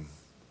him,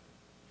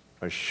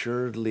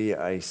 assuredly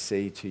I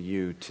say to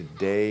you,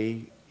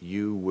 today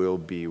you will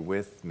be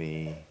with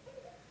me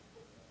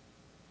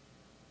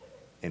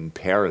in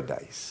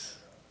paradise.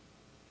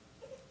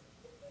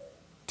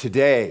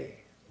 Today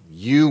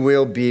you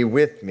will be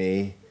with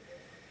me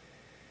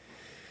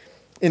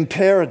in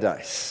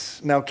paradise.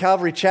 Now,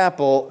 Calvary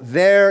Chapel,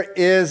 there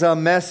is a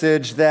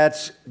message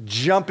that's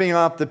jumping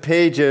off the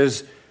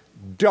pages.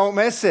 Don't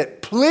miss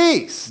it.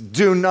 Please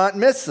do not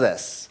miss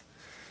this.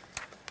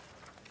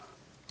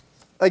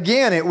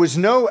 Again, it was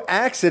no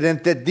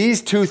accident that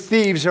these 2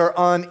 thieves are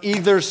on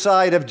either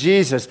side of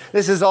Jesus.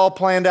 This is all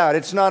planned out.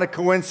 It's not a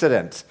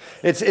coincidence.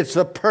 It's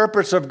the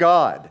purpose of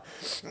God.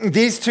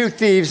 These 2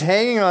 thieves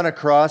hanging on a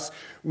cross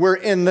were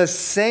in the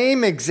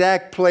same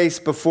exact place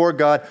before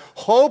God,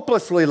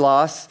 hopelessly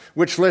lost,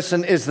 which,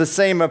 listen, is the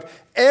same of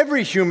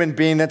every human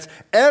being that's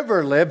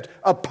ever lived.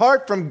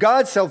 Apart from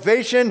God's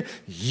salvation,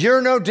 you're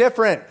no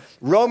different.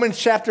 Romans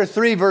chapter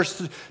 3,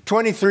 verse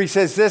 23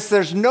 says this,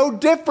 there's no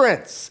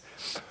difference.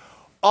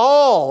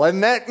 All,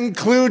 and that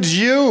includes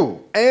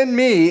you and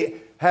me,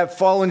 have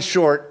fallen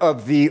short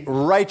of the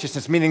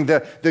righteousness, meaning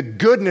the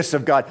goodness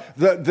of God,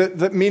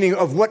 the meaning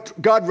of what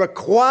God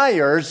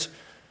requires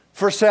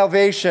for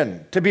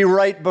salvation, to be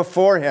right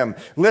before him.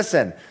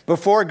 Listen,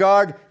 before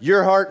God,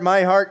 your heart,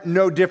 my heart,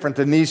 no different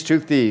than these 2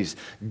 thieves.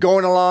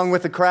 Going along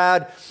with the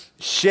crowd,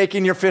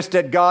 shaking your fist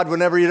at God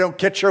whenever you don't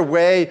get your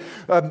way,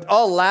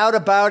 all loud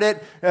about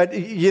it, but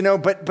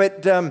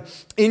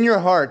in your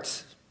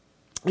hearts,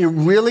 you're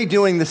really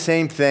doing the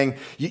same thing.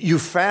 You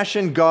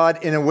fashion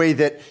God in a way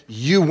that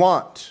you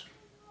want,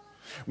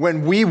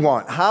 when we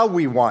want, how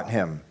we want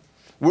him.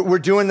 We're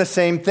doing the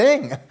same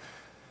thing.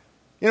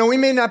 We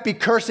may not be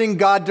cursing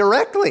God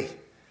directly,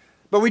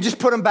 but we just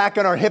put them back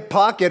in our hip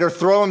pocket or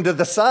throw them to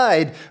the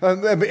side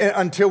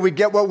until we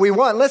get what we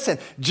want. Listen,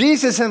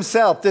 Jesus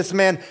himself, this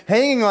man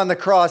hanging on the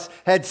cross,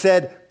 had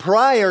said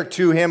prior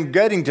to him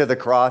getting to the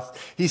cross,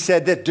 he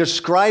said that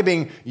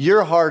describing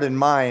your heart and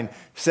mine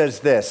says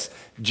this,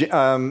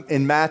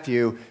 in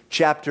Matthew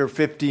chapter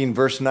 15,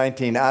 verse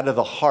 19, out of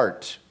the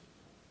heart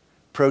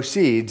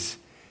proceeds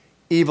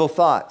evil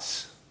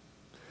thoughts,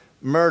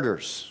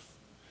 murders,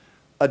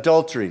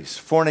 adulteries,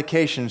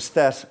 fornications,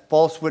 thefts,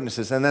 false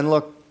witnesses, and then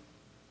look,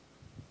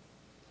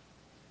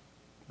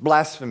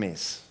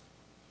 blasphemies.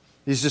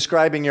 He's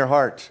describing your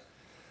heart.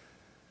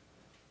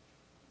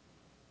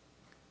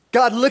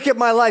 God, look at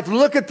my life.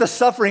 Look at the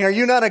suffering. Are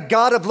you not a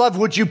God of love?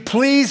 Would you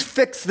please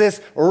fix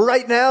this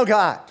right now,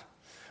 God?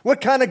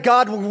 What kind of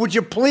God would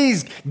you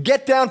please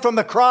get down from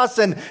the cross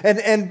and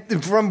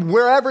from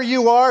wherever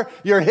you are,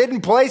 your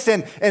hidden place,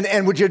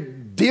 and would you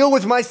deal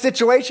with my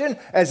situation?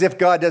 As if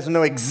God doesn't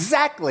know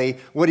exactly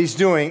what he's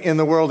doing in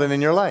the world and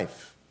in your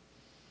life.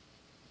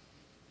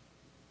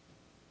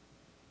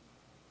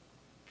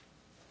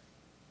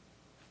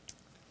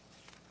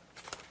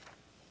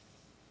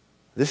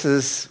 This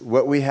is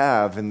what we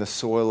have in the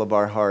soil of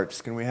our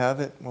hearts. Can we have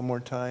it one more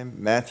time?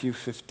 Matthew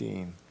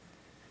 15.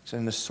 It's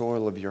in the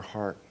soil of your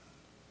heart.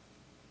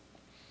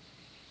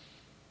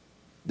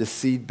 The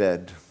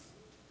seedbed.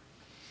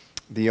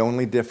 The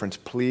only difference,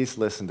 please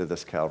listen to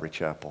this, Calvary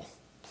Chapel.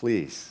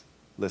 Please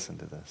listen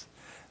to this.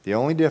 The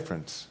only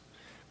difference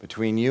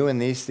between you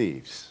and these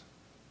thieves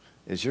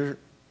is your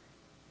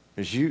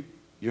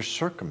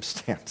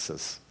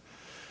circumstances.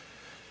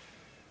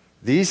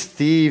 These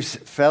thieves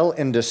fell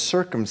into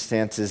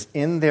circumstances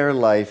in their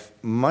life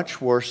much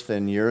worse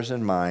than yours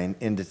and mine,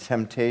 into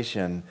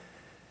temptation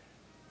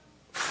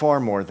far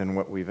more than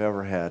what we've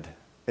ever had,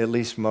 at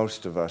least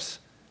most of us,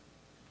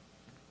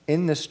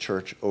 in this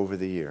church over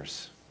the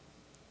years.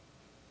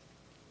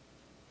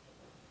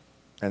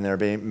 And there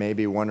may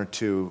be one or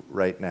two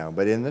right now,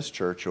 but in this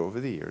church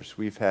over the years,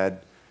 we've had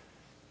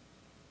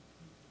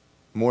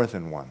more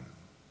than one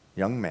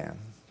young man.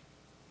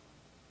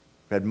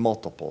 We've had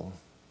multiple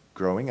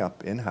growing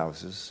up in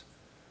houses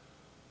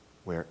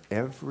where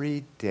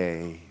every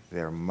day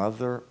their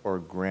mother or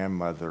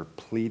grandmother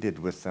pleaded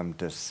with them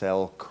to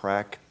sell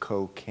crack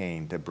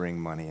cocaine to bring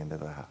money into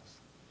the house.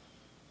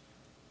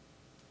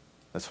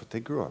 That's what they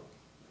grew up.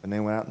 And they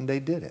went out and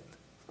they did it.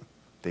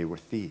 They were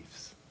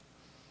thieves.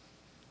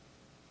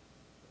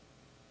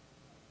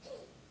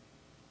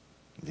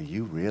 Do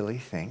you really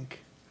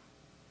think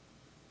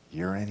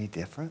you're any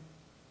different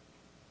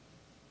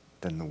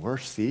than the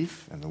worst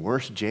thief and the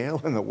worst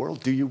jail in the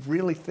world? Do you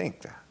really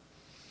think that?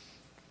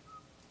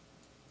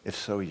 If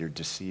so, you're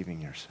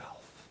deceiving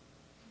yourself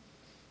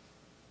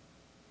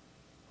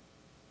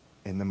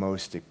in the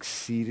most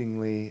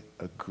exceedingly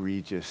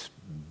egregious,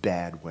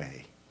 bad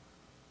way.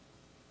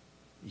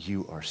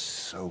 You are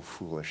so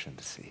foolish and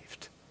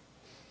deceived.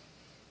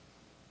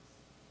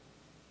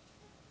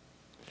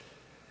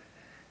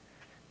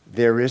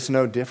 There is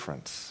no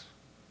difference.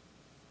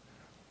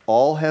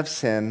 All have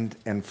sinned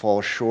and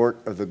fall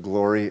short of the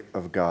glory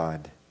of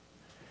God.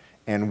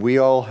 And we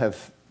all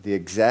have the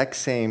exact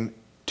same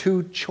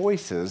two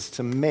choices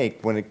to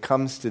make when it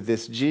comes to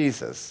this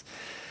Jesus.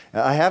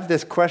 Now, I have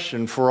this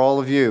question for all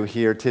of you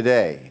here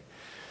today.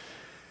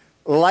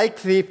 Like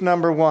thief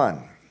number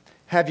one,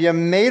 have you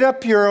made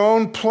up your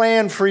own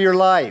plan for your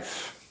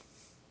life?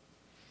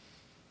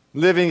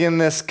 Living in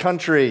this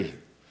country,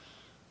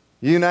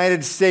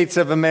 United States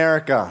of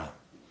America,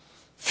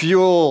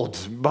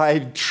 fueled by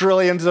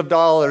trillions of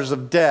dollars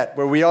of debt,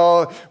 where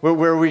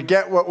we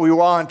get what we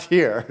want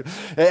here.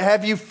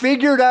 Have you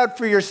figured out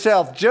for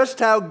yourself just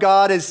how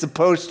God is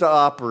supposed to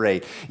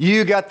operate?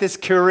 You got this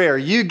career,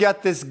 you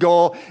got this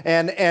goal,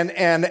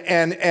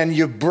 and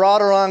you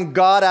brought around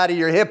God out of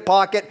your hip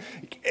pocket.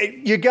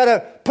 You got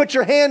to put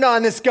your hand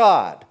on this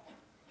God.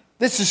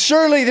 This is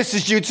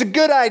you. It's a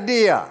good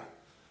idea.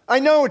 I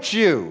know it's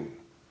you.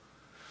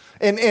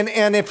 And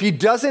if he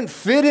doesn't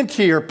fit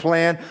into your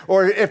plan,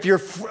 or if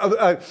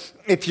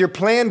your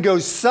plan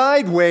goes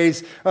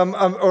sideways,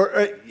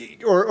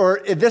 or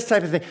this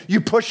type of thing,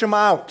 you push him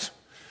out.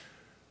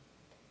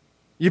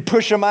 You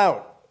push him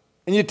out,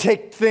 and you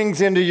take things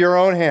into your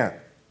own hand.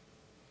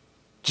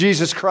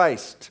 Jesus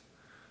Christ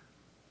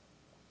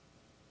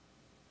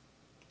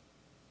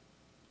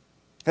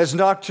has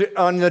knocked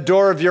on the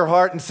door of your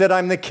heart and said,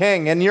 "I'm the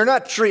king," and you're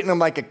not treating him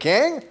like a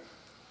king.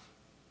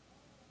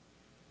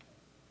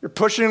 You're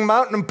pushing them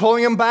out and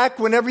pulling them back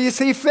whenever you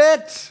see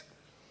fit.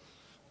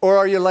 Or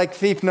are you like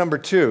thief number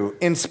two?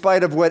 In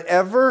spite of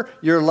whatever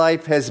your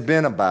life has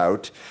been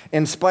about,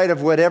 in spite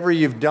of whatever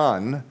you've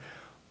done,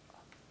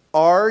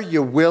 are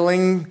you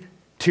willing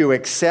to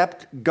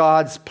accept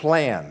God's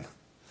plan?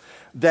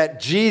 That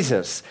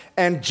Jesus,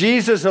 and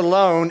Jesus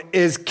alone,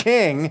 is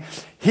king.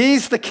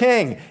 He's the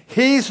king.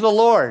 He's the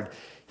Lord.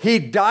 He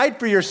died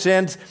for your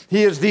sins.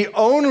 He is the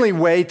only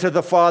way to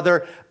the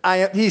Father.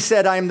 He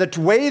said, I am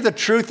the way, the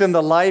truth, and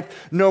the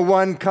life. No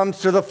one comes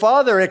to the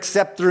Father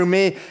except through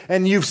me.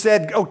 And you've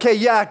said, okay,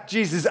 yeah,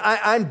 Jesus,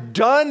 I'm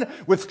done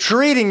with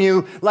treating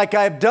you like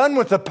I've done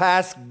with the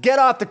past. Get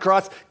off the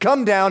cross,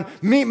 come down,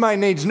 meet my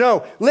needs.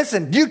 No,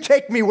 listen, you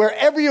take me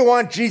wherever you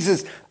want,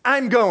 Jesus.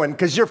 I'm going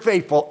because you're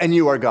faithful and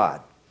you are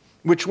God.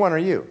 Which one are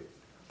you?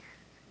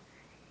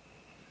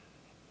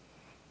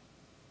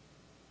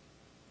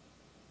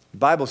 The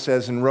Bible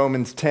says in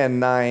Romans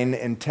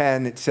 10:9 and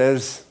 10, it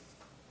says,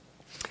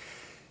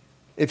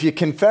 if you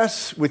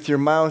confess with your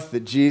mouth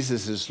that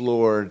Jesus is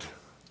Lord,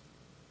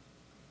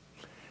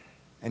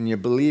 and you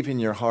believe in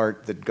your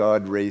heart that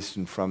God raised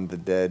him from the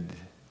dead,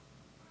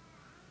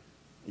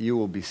 you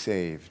will be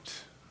saved.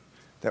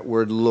 That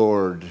word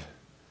Lord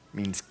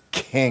means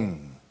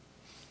king.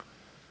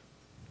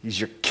 He's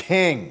your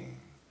king.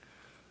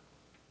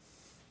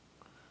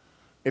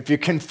 If you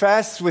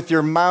confess with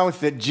your mouth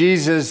that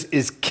Jesus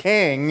is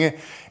king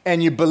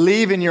and you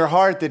believe in your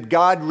heart that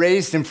God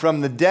raised him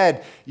from the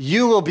dead,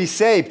 you will be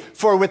saved.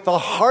 For with the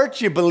heart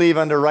you believe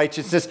unto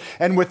righteousness,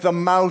 and with the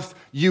mouth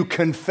you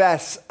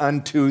confess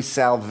unto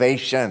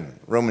salvation.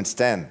 Romans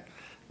 10:9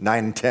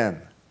 and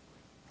 10.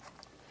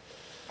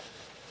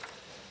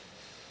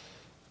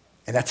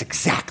 And that's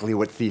exactly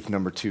what thief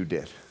number 2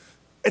 did.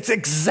 It's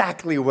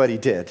exactly what he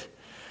did.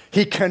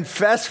 He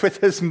confessed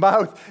with his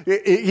mouth.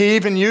 He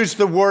even used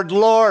the word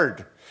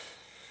Lord.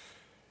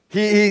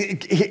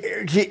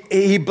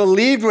 He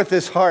believed with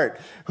his heart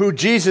who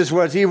Jesus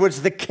was. He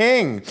was the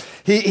king.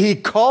 He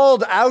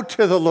called out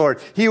to the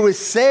Lord. He was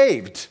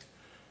saved.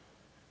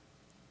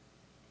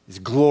 These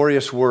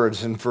glorious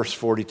words in verse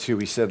 42.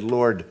 He said,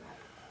 Lord,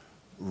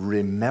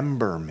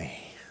 remember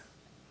me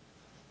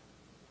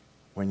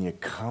when you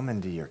come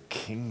into your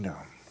kingdom.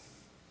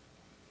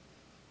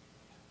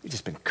 He'd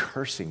just been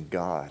cursing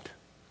God.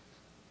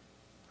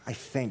 I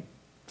thank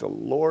the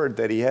Lord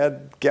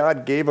that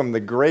God gave him the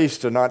grace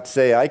to not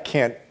say, I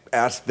can't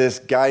ask this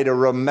guy to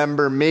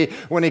remember me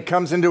when he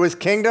comes into his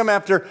kingdom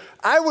after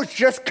I was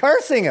just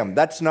cursing him.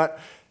 That's not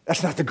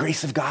the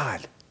grace of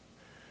God.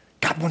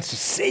 God wants to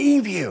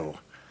save you.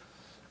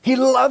 He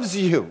loves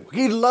you.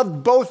 He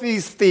loved both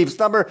these thieves,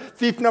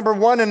 thief number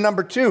 1 and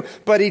number 2,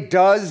 but he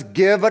does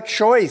give a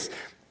choice.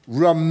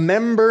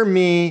 Remember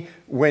me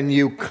when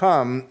you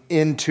come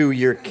into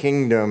your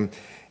kingdom.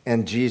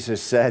 And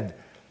Jesus said,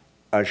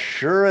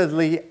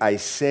 assuredly, I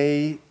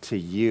say to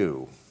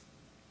you,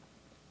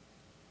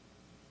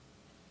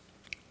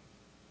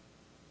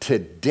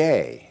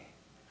 today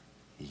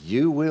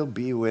you will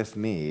be with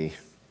me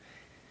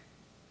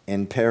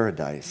in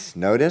paradise.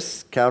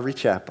 Notice Calvary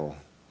Chapel.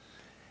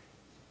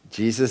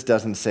 Jesus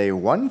doesn't say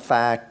one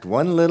fact,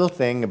 one little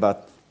thing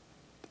about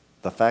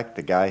the fact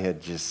the guy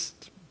had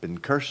just been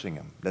cursing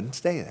him. Doesn't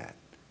say that.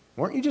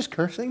 Weren't you just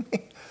cursing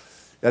me?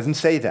 Doesn't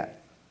say that.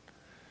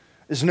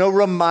 There's no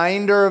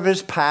reminder of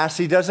his past.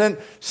 He doesn't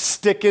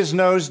stick his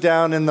nose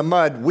down in the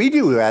mud. We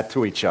do that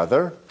to each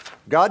other.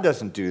 God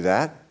doesn't do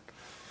that.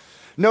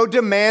 No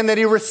demand that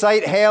he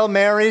recite Hail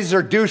Marys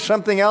or do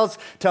something else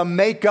to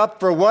make up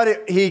for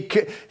what he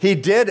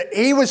did.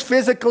 It was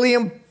physically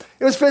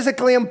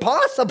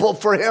impossible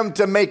for him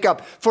to make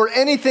up for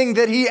anything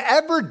that he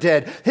ever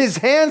did. His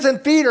hands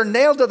and feet are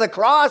nailed to the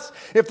cross.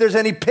 If there's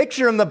any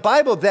picture in the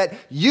Bible that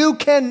you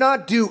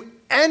cannot do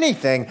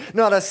anything,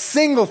 not a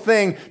single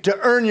thing to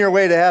earn your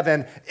way to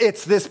heaven,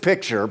 it's this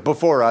picture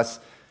before us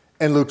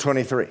in Luke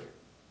 23.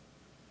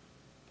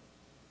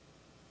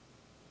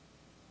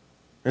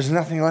 There's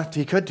nothing left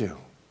he could do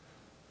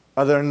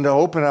other than to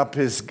open up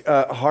his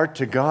heart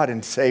to God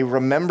and say,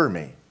 remember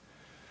me.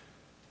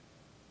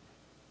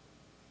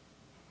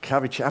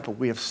 Calvary Chapel,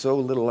 we have so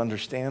little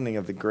understanding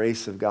of the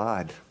grace of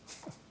God.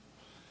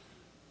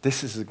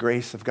 This is the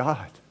grace of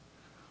God.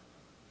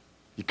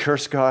 You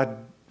curse God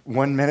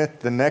one minute,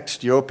 the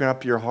next you open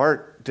up your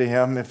heart to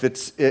him. If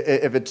it's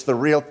the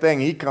real thing,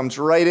 he comes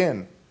right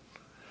in.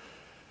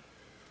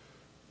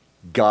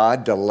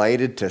 God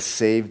delighted to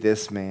save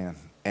this man,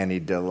 and he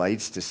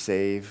delights to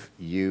save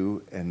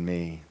you and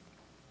me.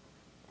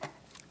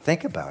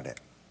 Think about it.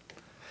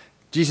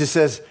 Jesus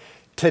says,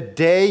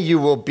 today you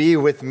will be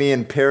with me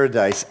in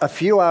paradise. A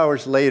few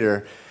hours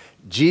later,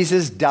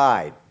 Jesus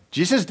died.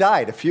 Jesus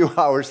died a few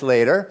hours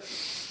later.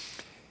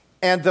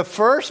 And the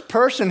first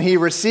person he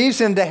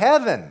receives into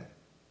heaven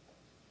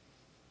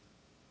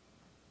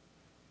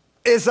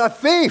is a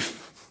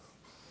thief,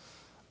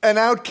 an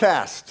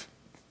outcast.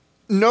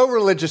 No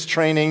religious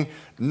training,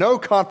 no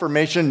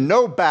confirmation,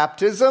 no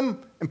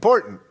baptism.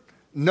 Important.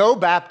 No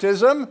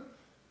baptism.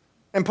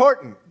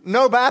 Important.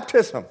 No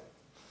baptism.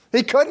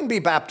 He couldn't be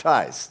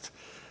baptized.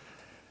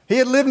 He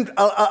had lived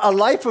a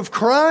life of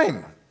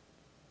crime.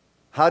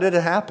 How did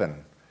it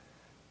happen?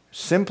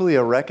 Simply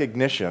a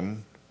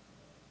recognition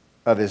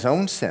of his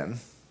own sin.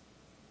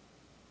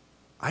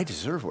 I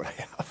deserve what I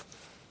have.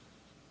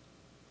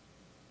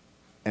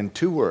 And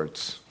 2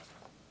 words,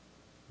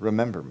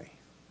 remember me.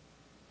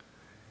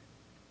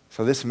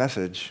 So this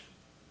message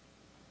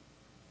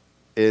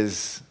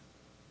is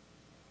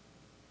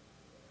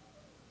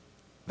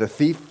the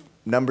thief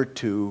number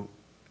 2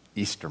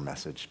 Easter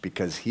message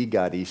because he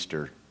got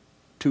Easter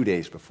 2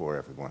 days before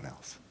everyone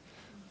else.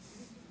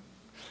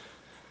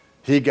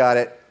 He got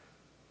it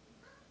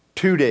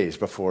 2 days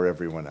before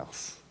everyone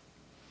else.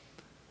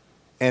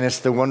 And it's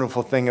the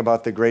wonderful thing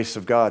about the grace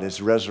of God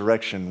is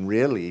resurrection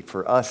really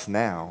for us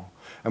now.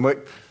 And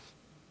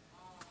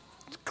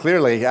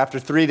clearly, after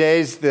 3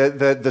 days,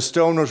 the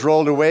stone was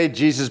rolled away.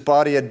 Jesus'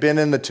 body had been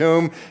in the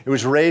tomb. It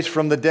was raised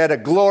from the dead, a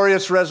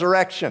glorious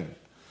resurrection.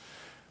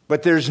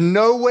 But there's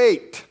no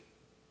wait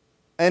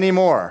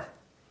anymore.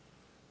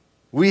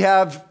 We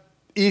have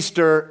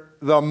Easter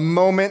the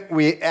moment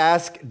we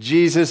ask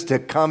Jesus to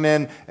come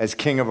in as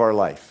King of our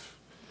life.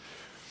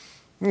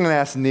 I'm going to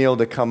ask Neil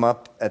to come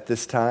up at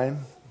this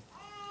time.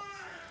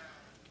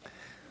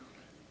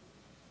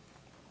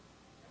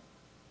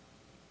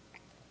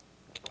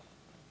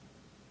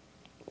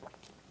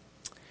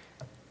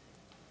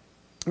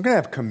 We're going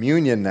to have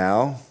communion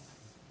now.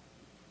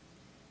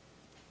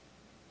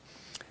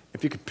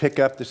 If you could pick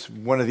up this,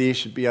 one of these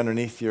should be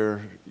underneath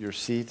your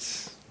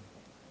seats.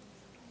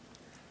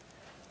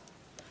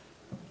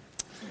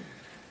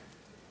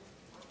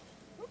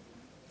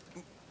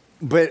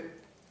 But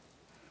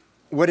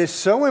what is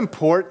so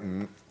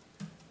important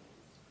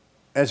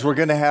as we're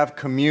going to have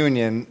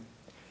communion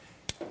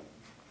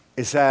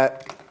is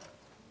that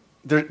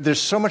there's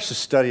so much to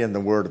study in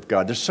the Word of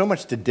God. There's so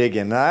much to dig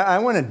in. I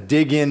want to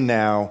dig in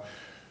now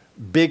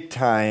big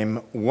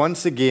time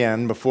once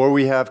again before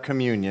we have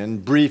communion,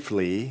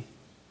 briefly.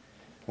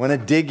 I want to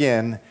dig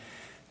in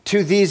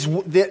to these,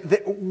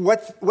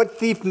 what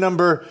thief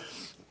number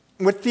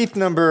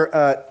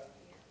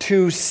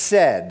 2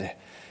 said.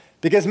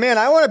 Because, man,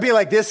 I want to be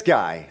like this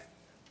guy.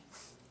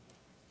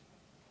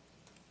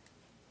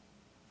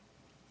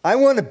 I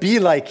want to be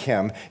like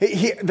him.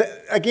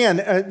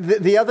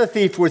 The other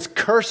thief was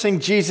cursing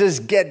Jesus,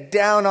 get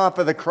down off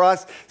of the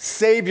cross,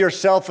 save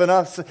yourself and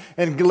us,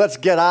 and let's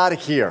get out of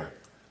here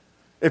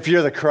if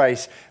you're the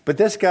Christ. But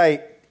this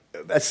guy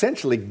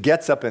essentially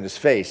gets up in his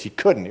face. He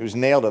couldn't. He was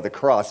nailed to the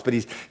cross. But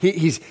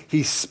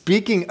he's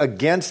speaking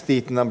against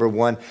thief number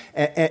 1,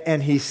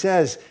 and he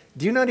says,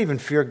 do you not even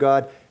fear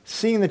God,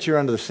 seeing that you're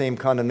under the same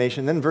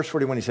condemnation? Then in verse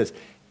 41 he says,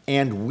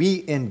 and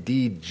we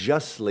indeed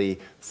justly,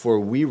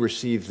 for we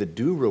receive the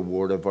due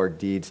reward of our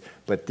deeds,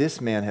 but this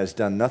man has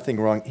done nothing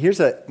wrong. Here's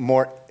a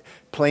more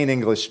plain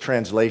English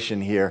translation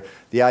here,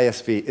 the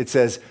ISV. It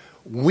says,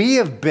 we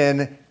have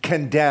been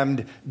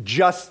condemned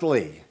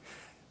justly,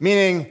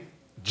 meaning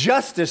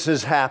justice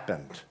has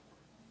happened.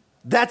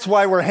 That's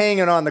why we're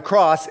hanging on the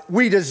cross.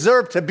 We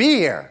deserve to be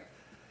here.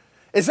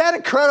 Is that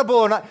incredible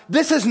or not?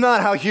 This is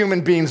not how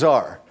human beings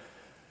are.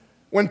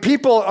 When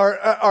people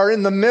are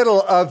in the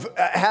middle of,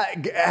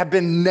 have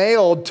been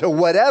nailed to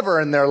whatever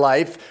in their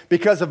life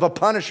because of a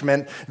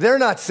punishment, they're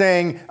not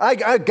saying,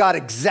 I got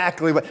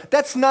exactly what.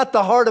 That's not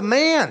the heart of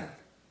man.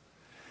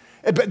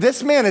 But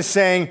this man is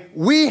saying,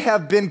 we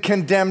have been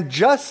condemned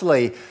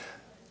justly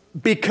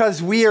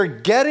because we are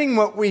getting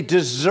what we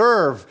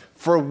deserve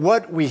for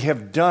what we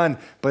have done.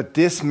 But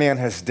this man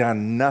has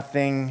done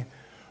nothing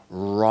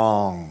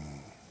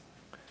wrong.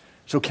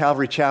 So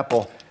Calvary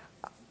Chapel,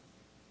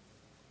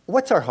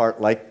 what's our heart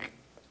like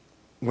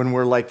when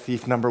we're like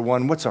thief number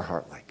 1? What's our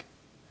heart like?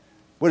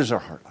 What is our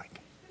heart like?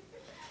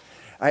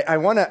 I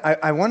want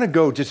to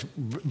go just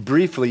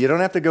briefly. You don't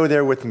have to go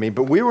there with me,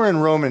 but we were in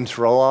Romans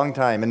for a long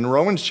time. In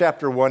Romans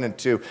chapter 1 and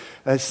 2,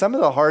 some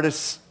of the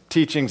hardest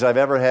teachings I've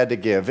ever had to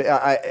give.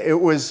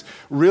 It was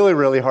really,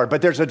 really hard.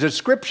 But there's a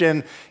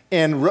description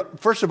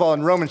first of all,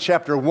 in Romans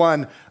chapter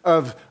 1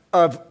 of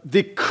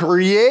the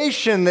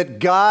creation that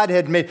God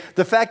had made,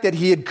 the fact that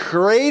he had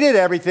created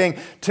everything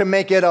to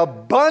make it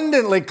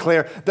abundantly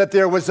clear that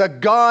there was a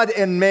God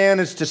and man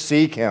is to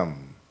seek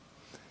him.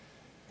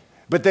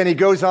 But then he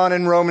goes on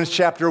in Romans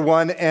chapter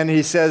 1 and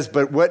he says,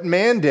 but what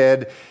man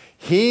did,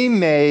 he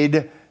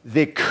made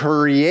the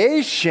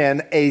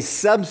creation a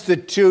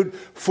substitute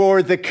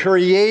for the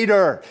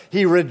creator.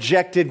 He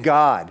rejected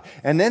God.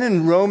 And then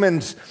in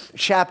Romans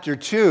chapter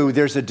 2,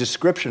 there's a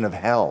description of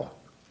hell.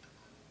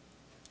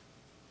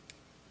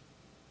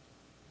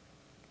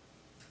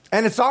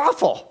 And it's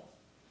awful.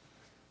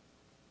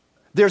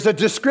 There's a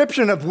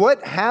description of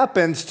what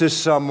happens to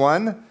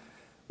someone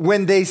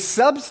when they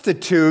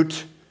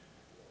substitute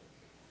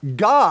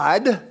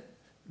God,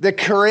 the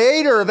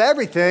creator of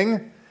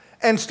everything,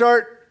 and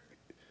start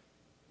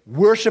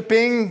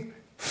worshiping,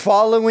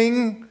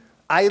 following,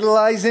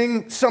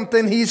 idolizing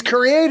something he's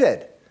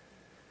created.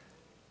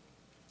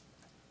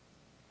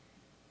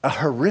 A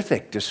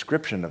horrific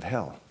description of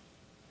hell.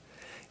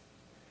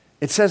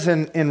 It says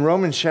in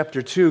Romans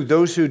chapter 2,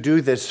 those who do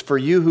this, for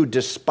you who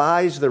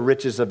despise the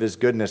riches of his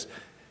goodness,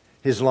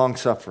 his long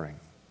suffering.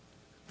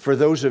 For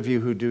those of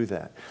you who do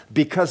that.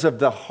 Because of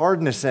the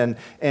hardness and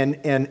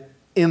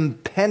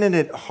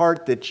impenitent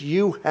heart that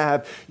you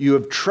have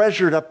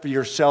treasured up for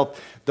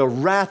yourself the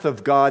wrath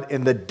of God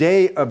in the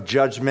day of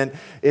judgment.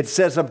 It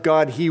says of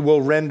God, he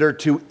will render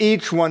to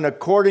each one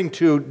according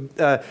to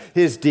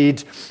his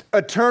deeds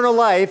eternal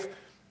life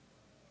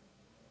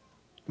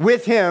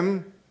with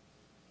him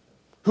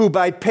who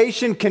by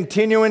patient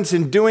continuance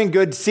in doing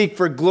good seek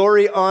for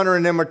glory, honor,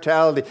 and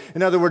immortality.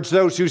 In other words,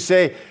 those who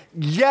say,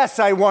 yes,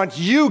 I want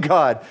you,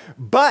 God.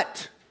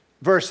 But,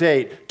 verse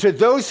 8, to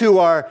those who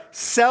are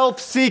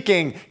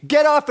self-seeking,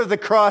 get off of the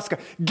cross, God.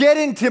 Get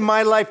into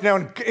my life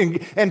now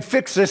and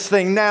fix this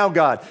thing now,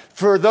 God.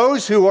 For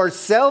those who are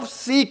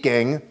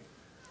self-seeking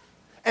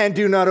and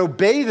do not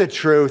obey the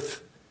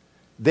truth,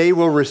 they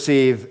will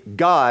receive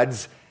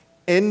God's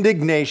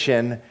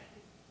indignation,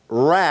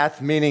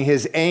 wrath, meaning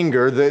his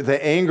anger,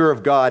 the anger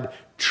of God,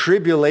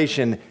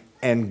 tribulation,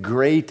 and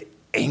great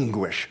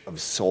anguish of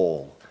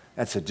soul.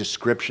 That's a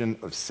description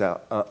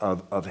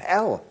of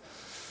hell.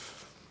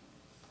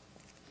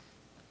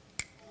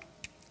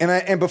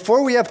 And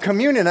before we have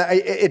communion,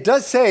 it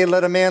does say,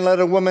 let a man, let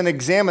a woman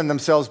examine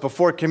themselves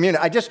before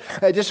communion. I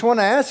just want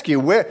to ask you,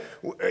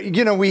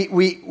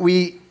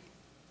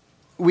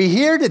 we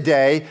hear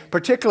today,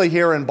 particularly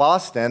here in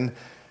Boston,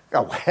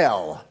 oh,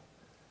 hell.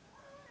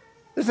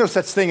 There's no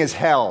such thing as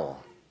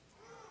hell.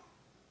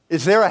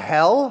 Is there a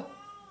hell?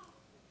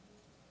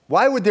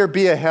 Why would there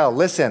be a hell?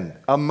 Listen,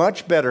 a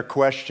much better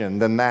question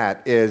than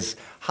that is,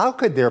 how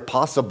could there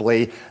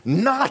possibly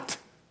not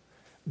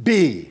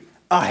be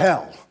a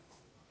hell?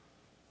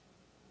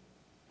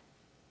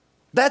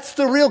 That's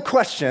the real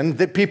question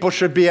that people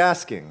should be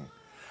asking.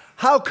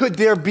 How could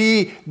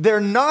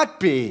there not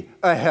be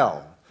a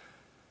hell?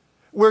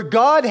 Where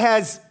God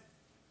has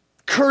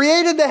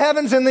created the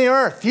heavens and the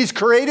earth. He's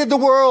created the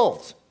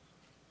world.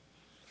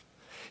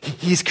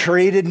 He's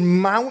created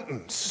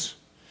mountains.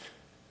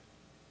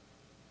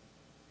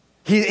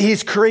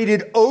 He's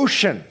created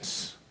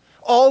oceans,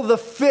 all the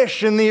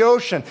fish in the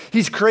ocean.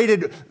 He's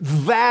created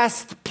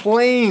vast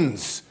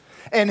plains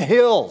and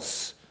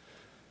hills.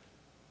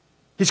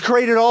 He's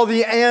created all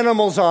the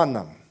animals on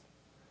them.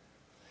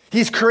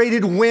 He's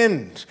created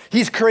wind.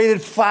 He's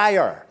created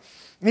fire.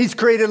 He's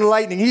created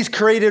lightning. He's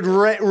created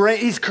rain.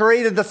 He's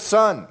created the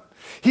sun.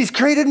 He's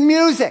created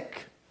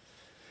music.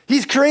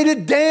 He's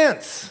created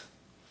dance.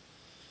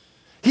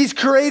 He's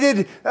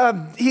created.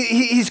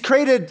 He's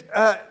created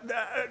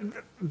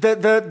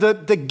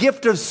the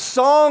gift of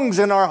songs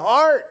in our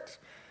heart.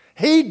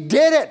 He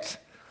did it.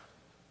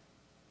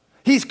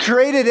 He's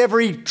created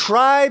every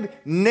tribe,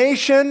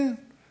 nation,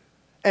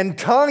 and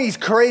tongue. He's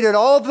created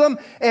all of them.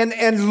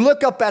 And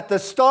look up at the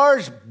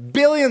stars,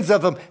 billions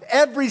of them,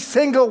 every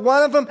single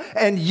one of them.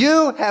 And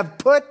you have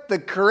put the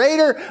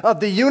creator of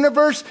the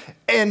universe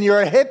in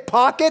your hip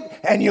pocket,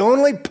 and you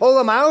only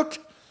pull him out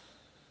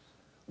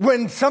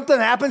when something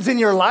happens in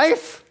your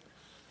life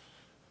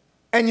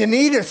and you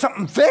need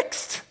something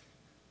fixed,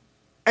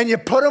 and you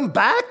put him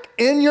back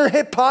in your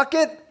hip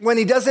pocket when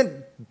he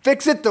doesn't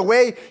fix it the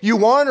way you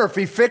want, or if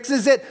he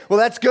fixes it, well,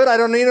 that's good, I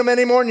don't need him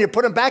anymore, and you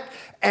put him back,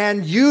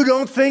 and you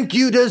don't think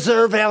you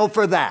deserve hell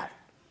for that.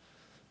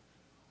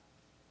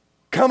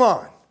 Come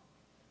on,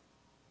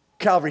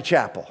 Calvary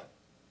Chapel.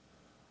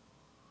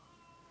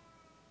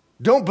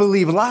 Don't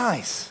believe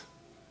lies.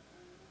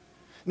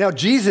 Now,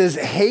 Jesus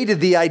hated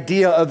the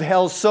idea of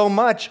hell so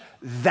much,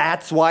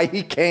 that's why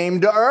he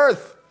came to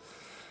earth.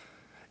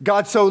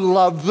 God so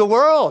loved the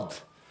world.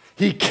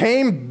 He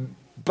came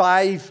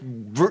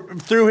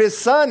through his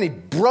son. He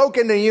broke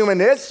into human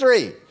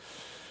history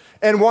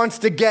and wants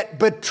to get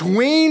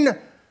between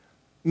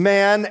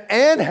man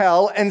and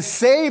hell and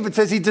save. It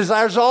says he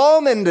desires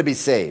all men to be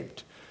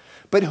saved.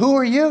 But who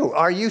are you?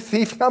 Are you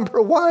thief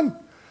number one?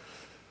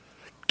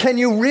 Can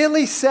you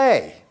really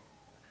say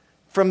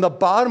from the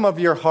bottom of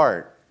your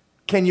heart,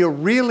 can you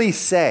really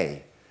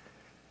say,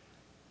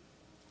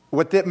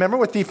 remember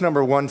what thief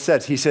number one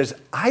says? He says,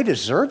 I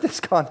deserve this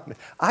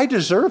condemnation. I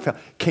deserve hell.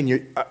 Can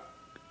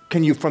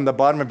you from the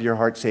bottom of your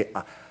heart say,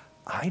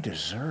 I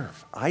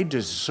deserve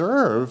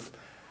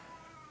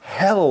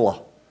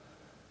hell.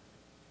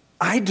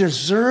 I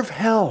deserve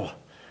hell.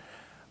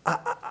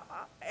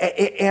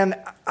 And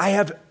I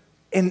have,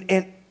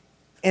 and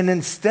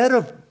instead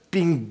of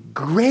being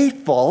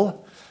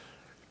grateful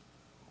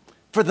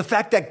for the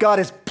fact that God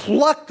has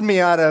plucked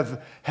me out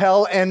of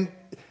hell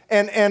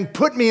and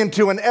put me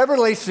into an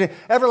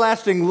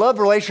everlasting love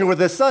relation with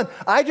his son,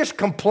 I just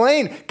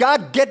complain.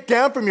 God, get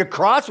down from your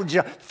cross. Would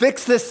you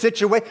fix this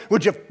situation?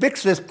 Would you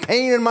fix this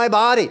pain in my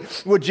body?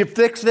 Would you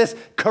fix this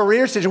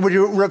career situation? Would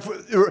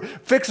you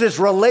fix this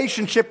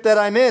relationship that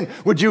I'm in?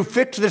 Would you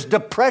fix this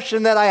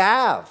depression that I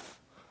have?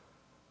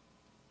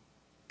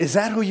 Is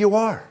that who you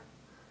are?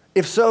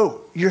 If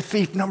so, you're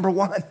thief number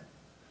one.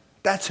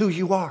 That's who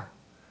you are.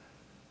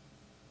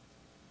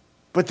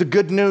 But the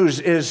good news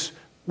is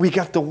we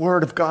got the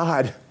Word of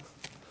God.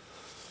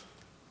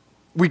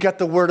 We got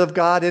the Word of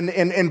God,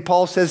 and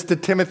Paul says to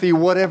Timothy,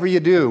 whatever you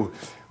do,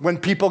 when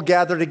people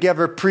gather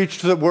together,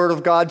 preach the Word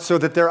of God so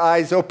that their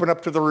eyes open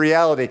up to the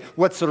reality.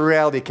 What's the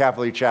reality,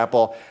 Calvary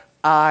Chapel?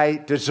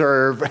 I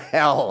deserve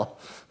hell.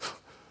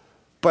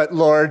 But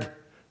Lord,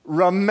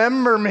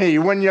 remember me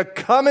when you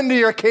come into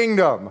your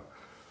kingdom.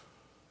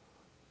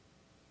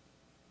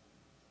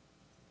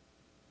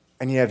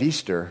 And you have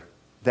Easter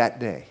that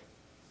day.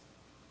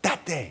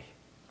 That day.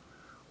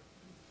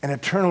 an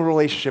eternal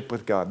relationship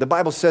with God. The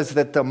Bible says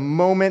that the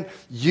moment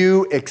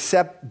you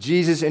accept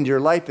Jesus into your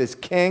life as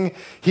King,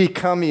 he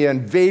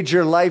invades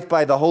your life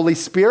by the Holy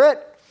Spirit,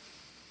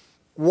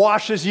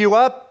 washes you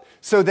up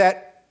so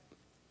that,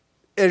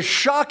 as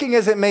shocking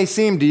as it may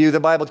seem to you, the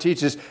Bible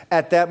teaches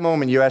at that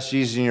moment you ask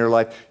Jesus in your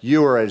life,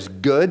 you are as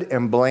good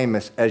and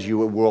blameless as you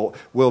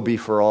will be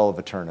for all of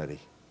eternity.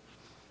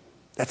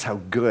 That's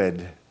how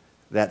good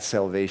that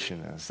salvation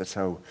is. That's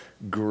how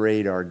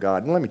great our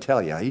God. And let me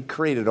tell you, he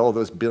created all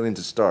those billions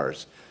of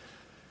stars.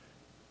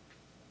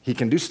 He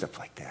can do stuff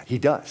like that. He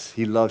does.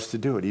 He loves to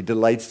do it. He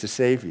delights to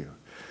save you.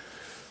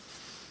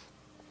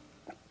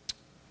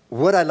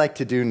 What I'd like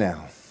to do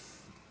now,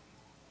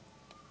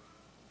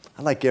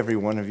 I'd like every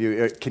one of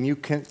you,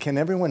 can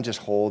everyone just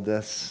hold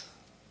this?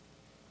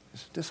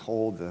 Just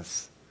hold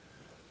this.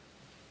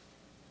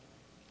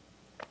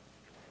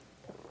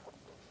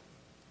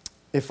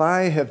 If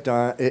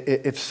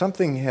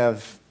something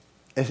has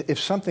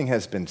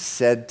been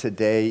said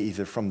today,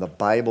 either from the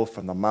Bible,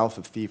 from the mouth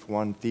of thief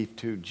 1, thief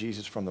 2,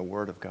 Jesus from the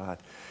Word of God,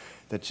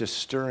 that's just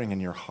stirring in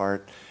your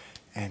heart,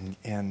 and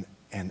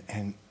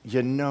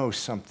you know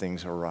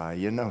something's awry,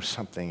 you know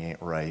something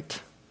ain't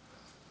right.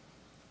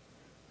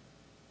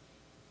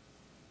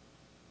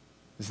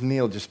 As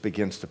Neil just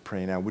begins to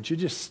pray now, would you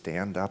just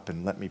stand up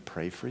and let me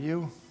pray for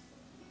you?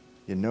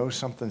 You know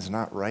something's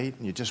not right,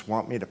 and you just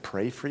want me to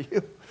pray for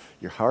you?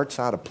 Your heart's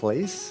out of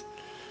place?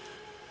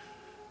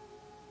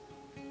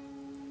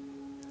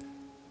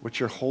 What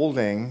you're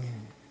holding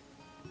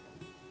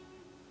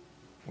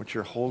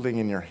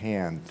in your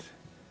hand,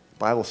 the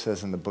Bible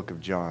says in the book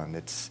of John,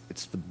 it's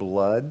the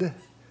blood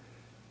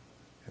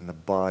and the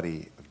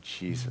body of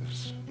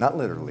Jesus. Not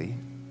literally,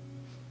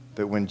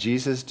 but when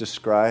Jesus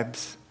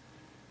describes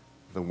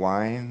the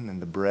wine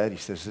and the bread, he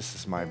says, this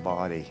is my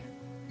body.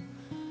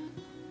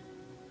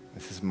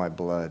 This is my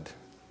blood.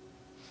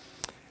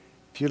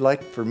 If you'd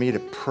like for me to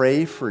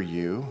pray for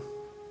you,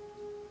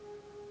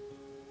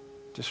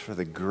 just for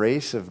the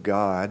grace of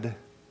God,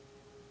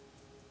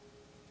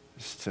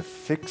 just to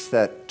fix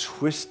that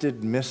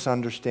twisted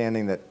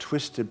misunderstanding, that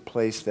twisted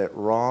place, that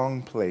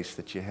wrong place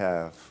that you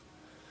have,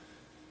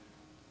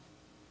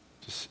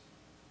 just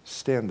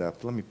stand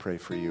up. Let me pray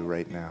for you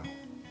right now.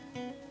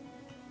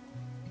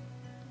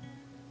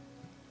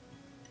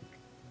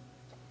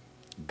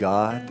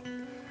 God,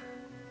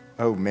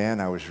 oh man,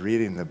 I was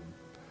reading the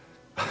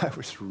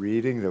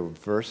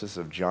verses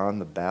of John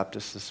the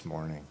Baptist this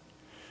morning.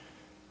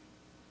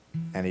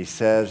 And he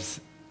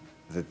says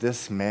that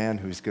this man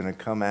who's going to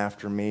come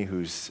after me,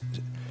 whose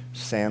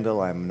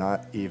sandal I'm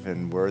not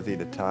even worthy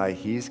to tie,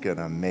 he's going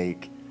to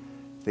make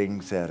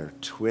things that are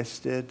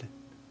twisted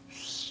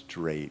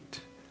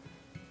straight.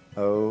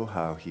 Oh,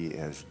 how he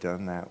has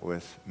done that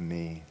with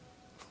me.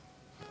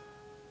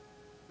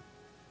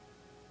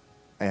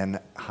 And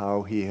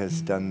how he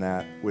has done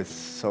that with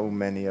so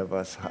many of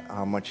us,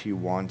 how much he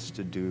wants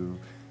to do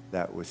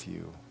that with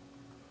you.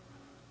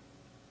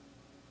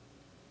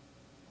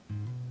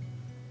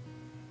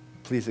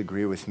 Please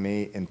agree with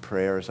me in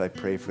prayer as I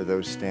pray for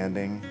those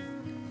standing.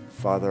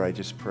 Father, I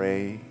just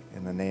pray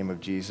in the name of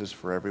Jesus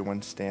for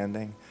everyone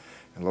standing.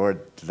 And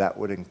Lord, that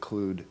would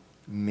include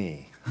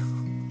me.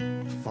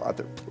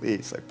 Father,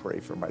 please, I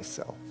pray for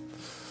myself.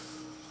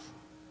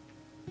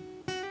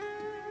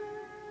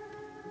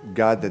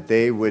 God, that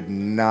they would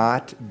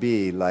not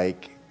be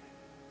like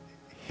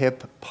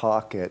hip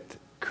pocket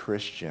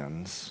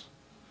Christians,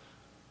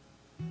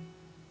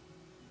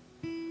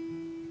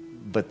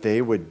 but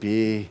they would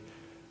be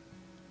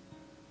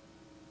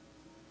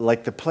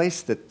like the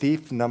place that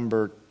thief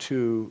number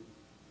 2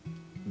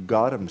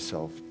 got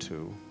himself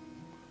to.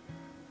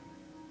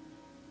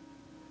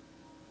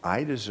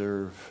 I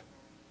deserve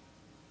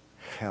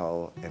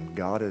hell, and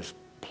God has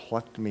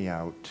plucked me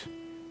out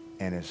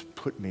and has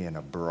put me in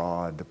a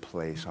broad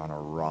place on a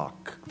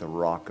rock, the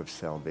rock of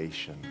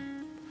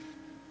salvation.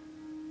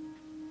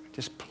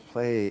 Just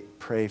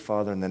pray,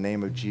 Father, in the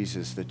name of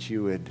Jesus, that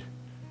you would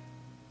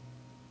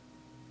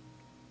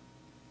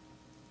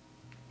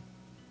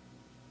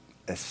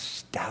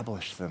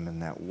establish them in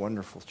that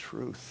wonderful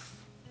truth.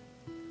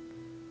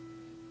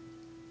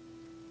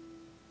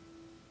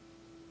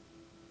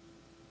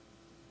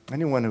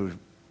 Anyone who's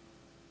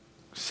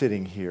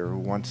sitting here who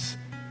wants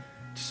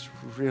just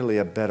really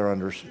a better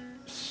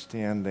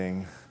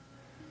understanding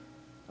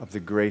of the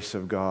grace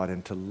of God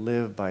and to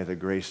live by the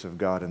grace of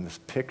God, in this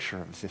picture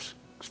of this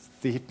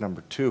thief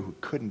number 2 who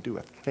couldn't do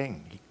a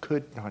thing. He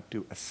could not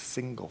do a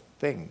single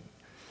thing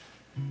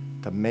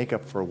to make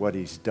up for what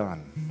he's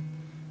done.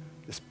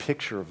 This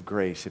picture of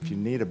grace, if you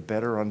need a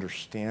better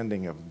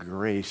understanding of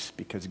grace,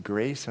 because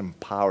grace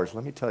empowers.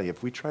 Let me tell you,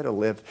 if we try to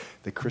live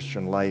the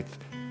Christian life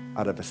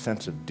out of a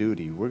sense of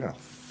duty, we're going to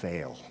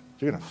fail.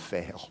 You're going to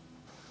fail.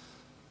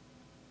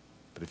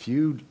 But if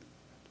you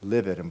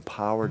live it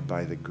empowered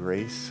by the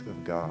grace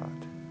of God,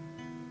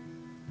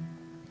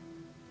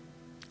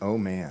 oh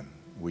man,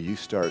 will you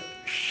start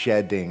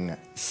shedding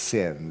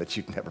sin that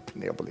you've never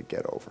been able to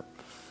get over.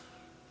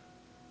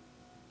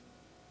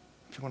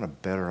 If you want a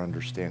better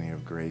understanding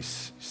of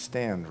grace,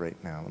 stand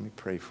right now. Let me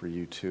pray for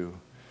you too.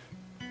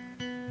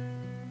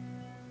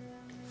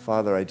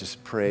 Father, I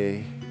just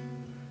pray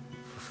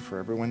for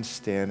everyone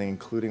standing,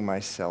 including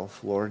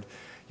myself, Lord.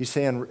 You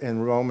say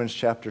in Romans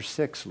chapter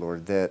 6,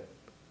 Lord, that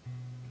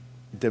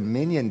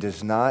sin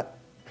does not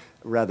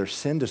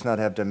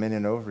have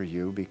dominion over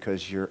you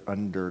because you're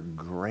under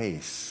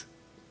grace.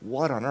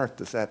 What on earth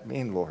does that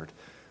mean, Lord?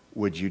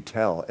 Would you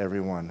tell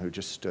everyone who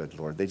just stood,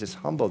 Lord? They just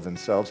humble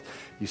themselves.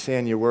 You say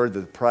in your word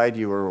that the pride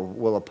you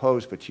will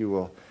oppose, but you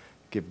will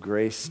give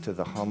grace to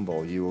the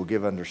humble. You will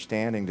give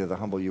understanding to the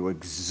humble. You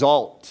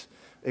exalt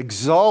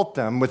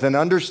them with an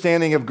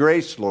understanding of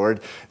grace,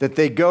 Lord, that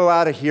they go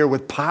out of here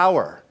with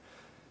power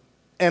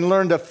and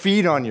learn to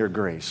feed on your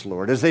grace,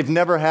 Lord, as they've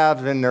never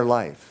have in their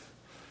life.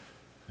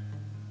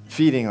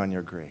 Feeding on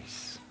your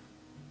grace.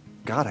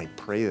 God, I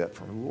pray that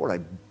for Lord. I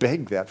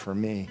beg that for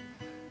me,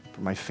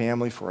 for my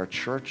family, for our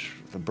church,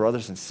 the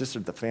brothers and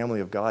sisters, the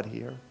family of God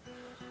here.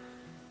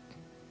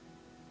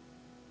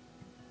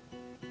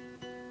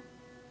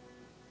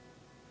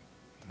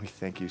 We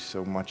thank you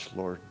so much,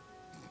 Lord,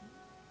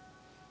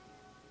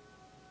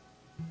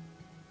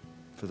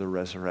 for the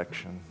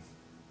resurrection.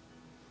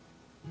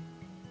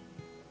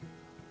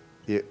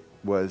 It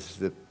was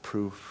the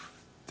proof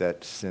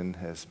that sin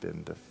has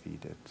been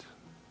defeated,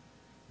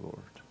 Lord.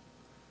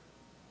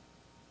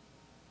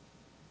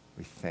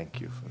 We thank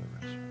you for the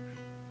resurrection.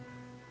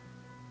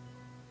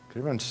 Could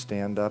everyone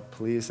stand up,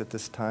 please, at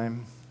this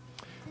time?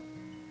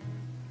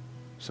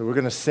 So we're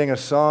going to sing a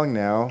song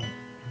now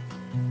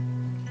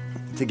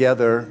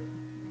together.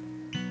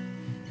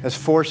 It has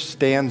 4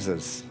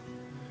 stanzas.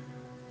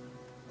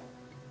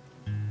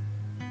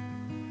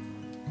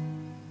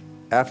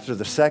 After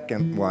the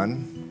second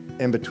one,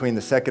 in between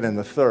the second and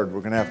the third,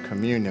 we're going to have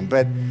communion.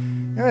 But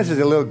this is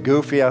a little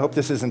goofy. I hope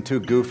this isn't too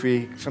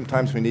goofy.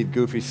 Sometimes we need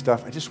goofy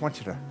stuff. I just want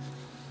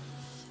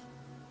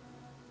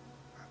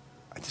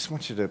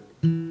you to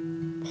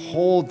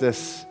hold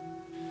this.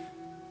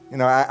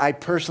 I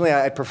personally,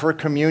 I prefer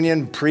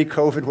communion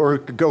pre-COVID, where we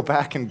could go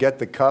back and get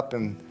the cup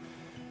and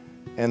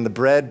the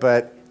bread.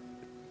 But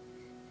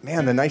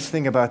man, the nice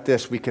thing about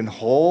this, we can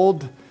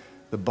hold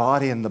the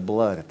body and the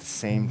blood at the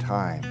same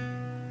time.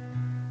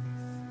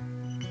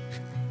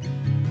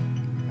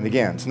 And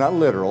again, it's not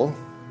literal,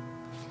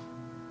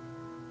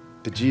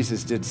 but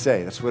Jesus did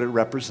say that's what it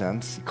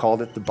represents. He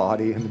called it the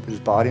body and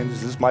his body, and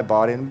this is my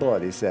body and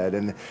blood, he said.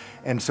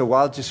 And so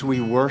while just we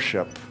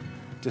worship,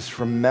 just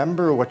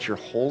remember what you're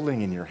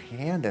holding in your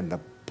hand and the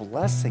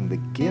blessing, the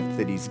gift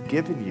that he's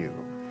given you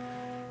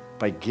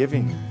by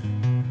giving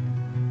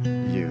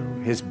you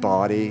his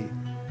body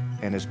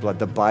and his blood.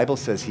 The Bible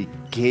says he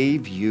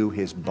gave you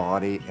his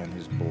body and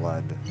his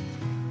blood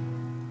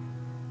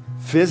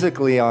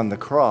physically on the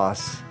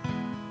cross,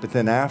 but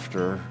then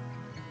after,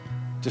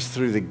 just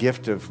through the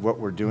gift of what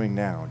we're doing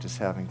now, just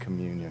having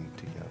communion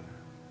together.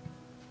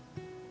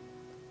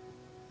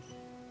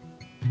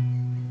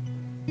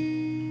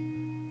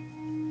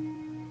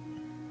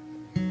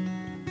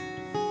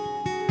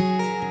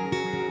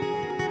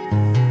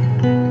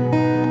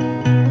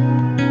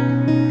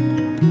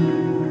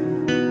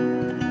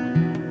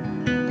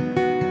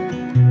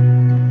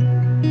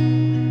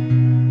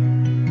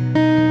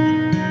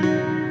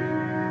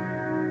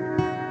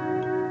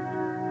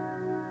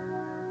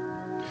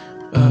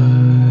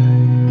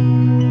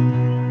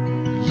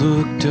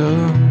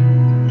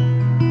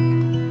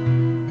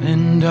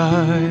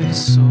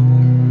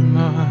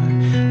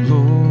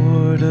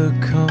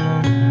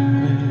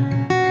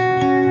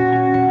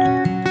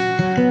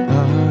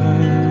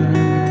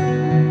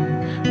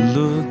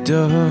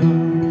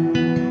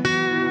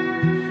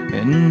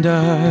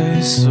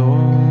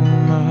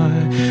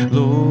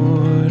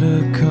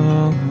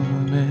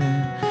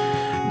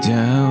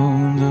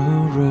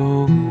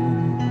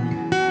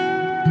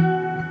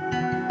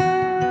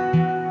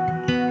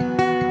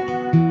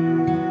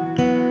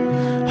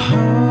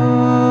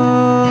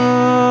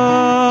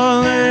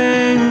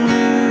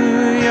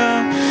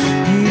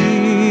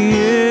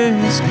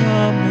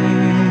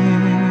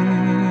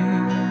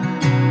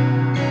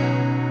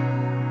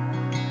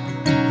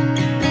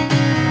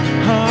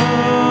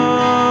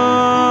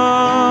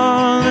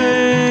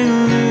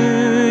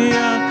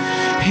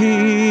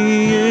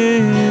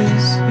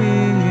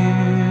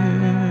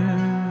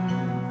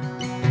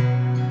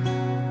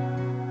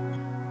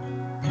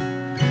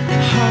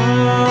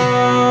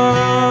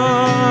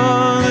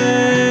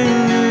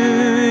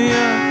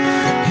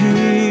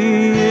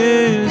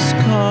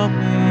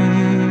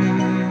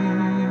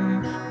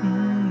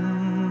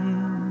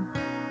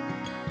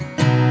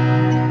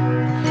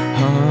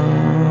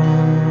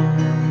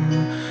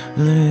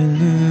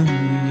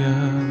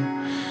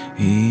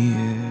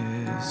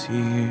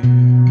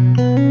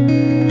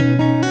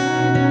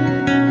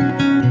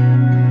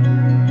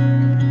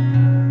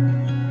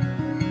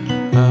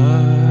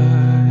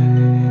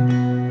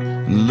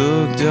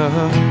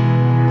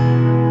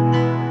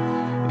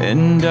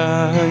 And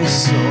I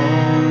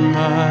saw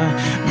my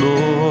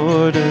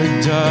Lord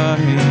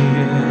a-dying.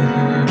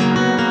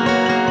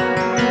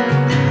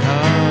 I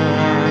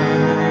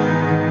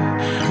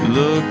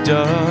looked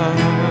up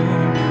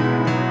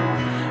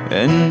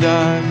and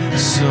I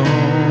saw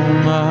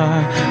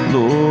my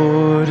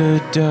Lord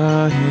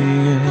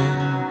dying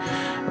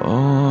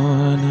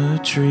on a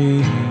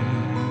tree.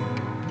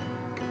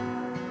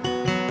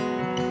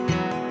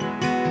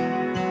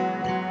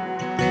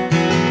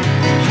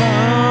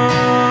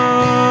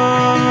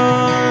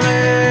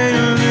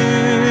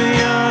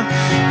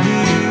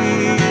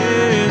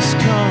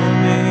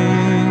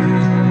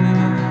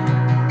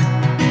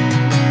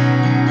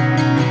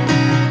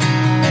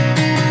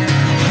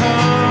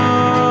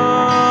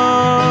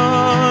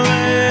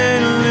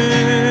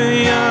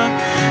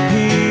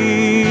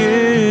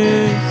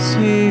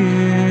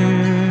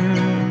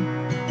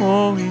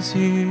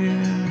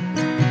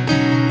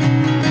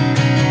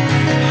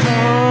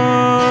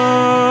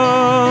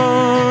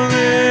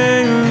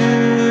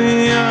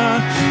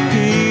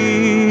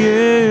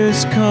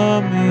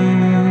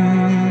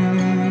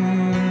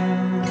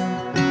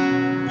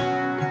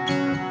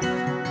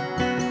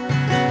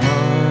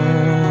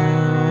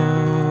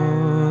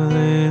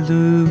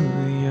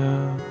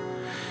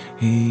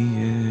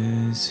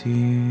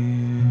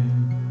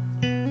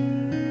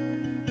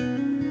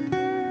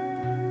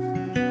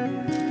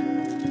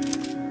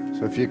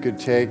 So if you could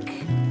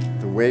take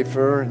the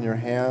wafer in your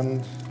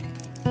hand,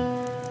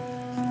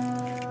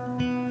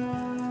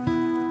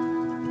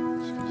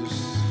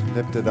 just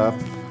lift it up.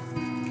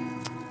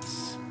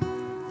 It's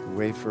the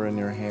wafer in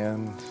your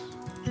hand,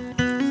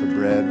 the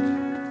bread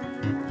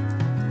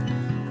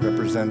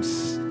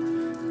represents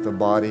the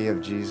body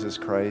of Jesus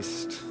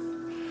Christ.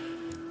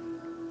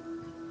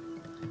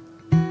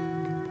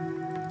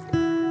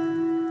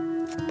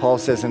 Paul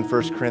says in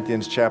 1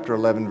 Corinthians chapter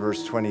 11,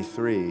 verse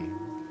 23,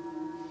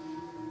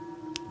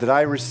 that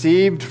I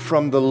received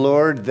from the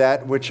Lord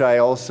that which I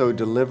also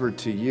delivered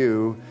to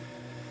you,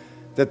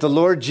 that the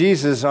Lord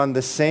Jesus, on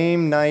the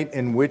same night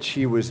in which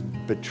he was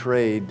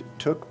betrayed,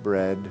 took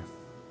bread,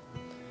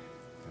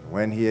 and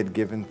when he had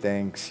given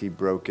thanks, he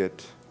broke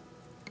it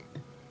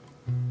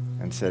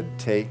and said,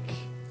 "Take,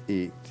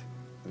 eat.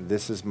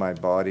 This is my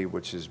body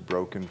which is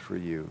broken for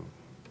you.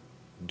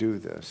 Do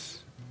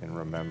this in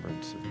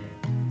remembrance of me."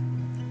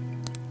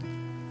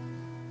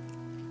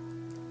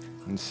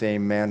 In the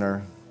same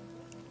manner,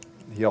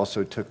 he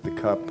also took the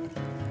cup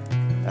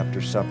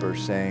after supper,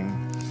 saying,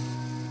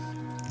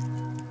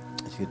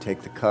 as you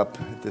take the cup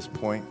at this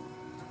point.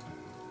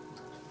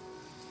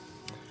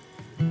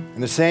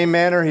 In the same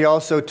manner, he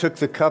also took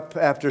the cup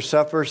after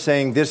supper,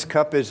 saying, "This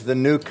cup is the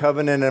new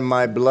covenant in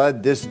my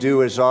blood. This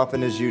do as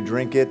often as you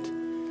drink it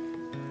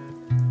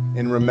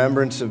in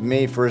remembrance of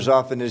me. For as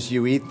often as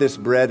you eat this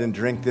bread and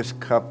drink this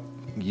cup,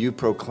 you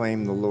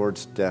proclaim the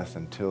Lord's death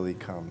until he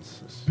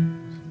comes."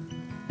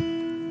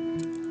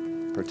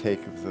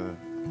 Partake of the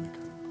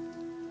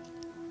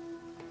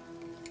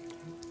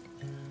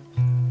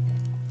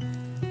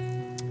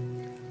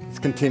Let's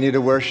continue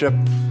to worship.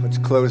 Let's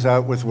close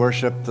out with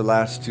worship, the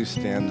last two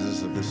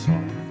stanzas of this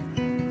song.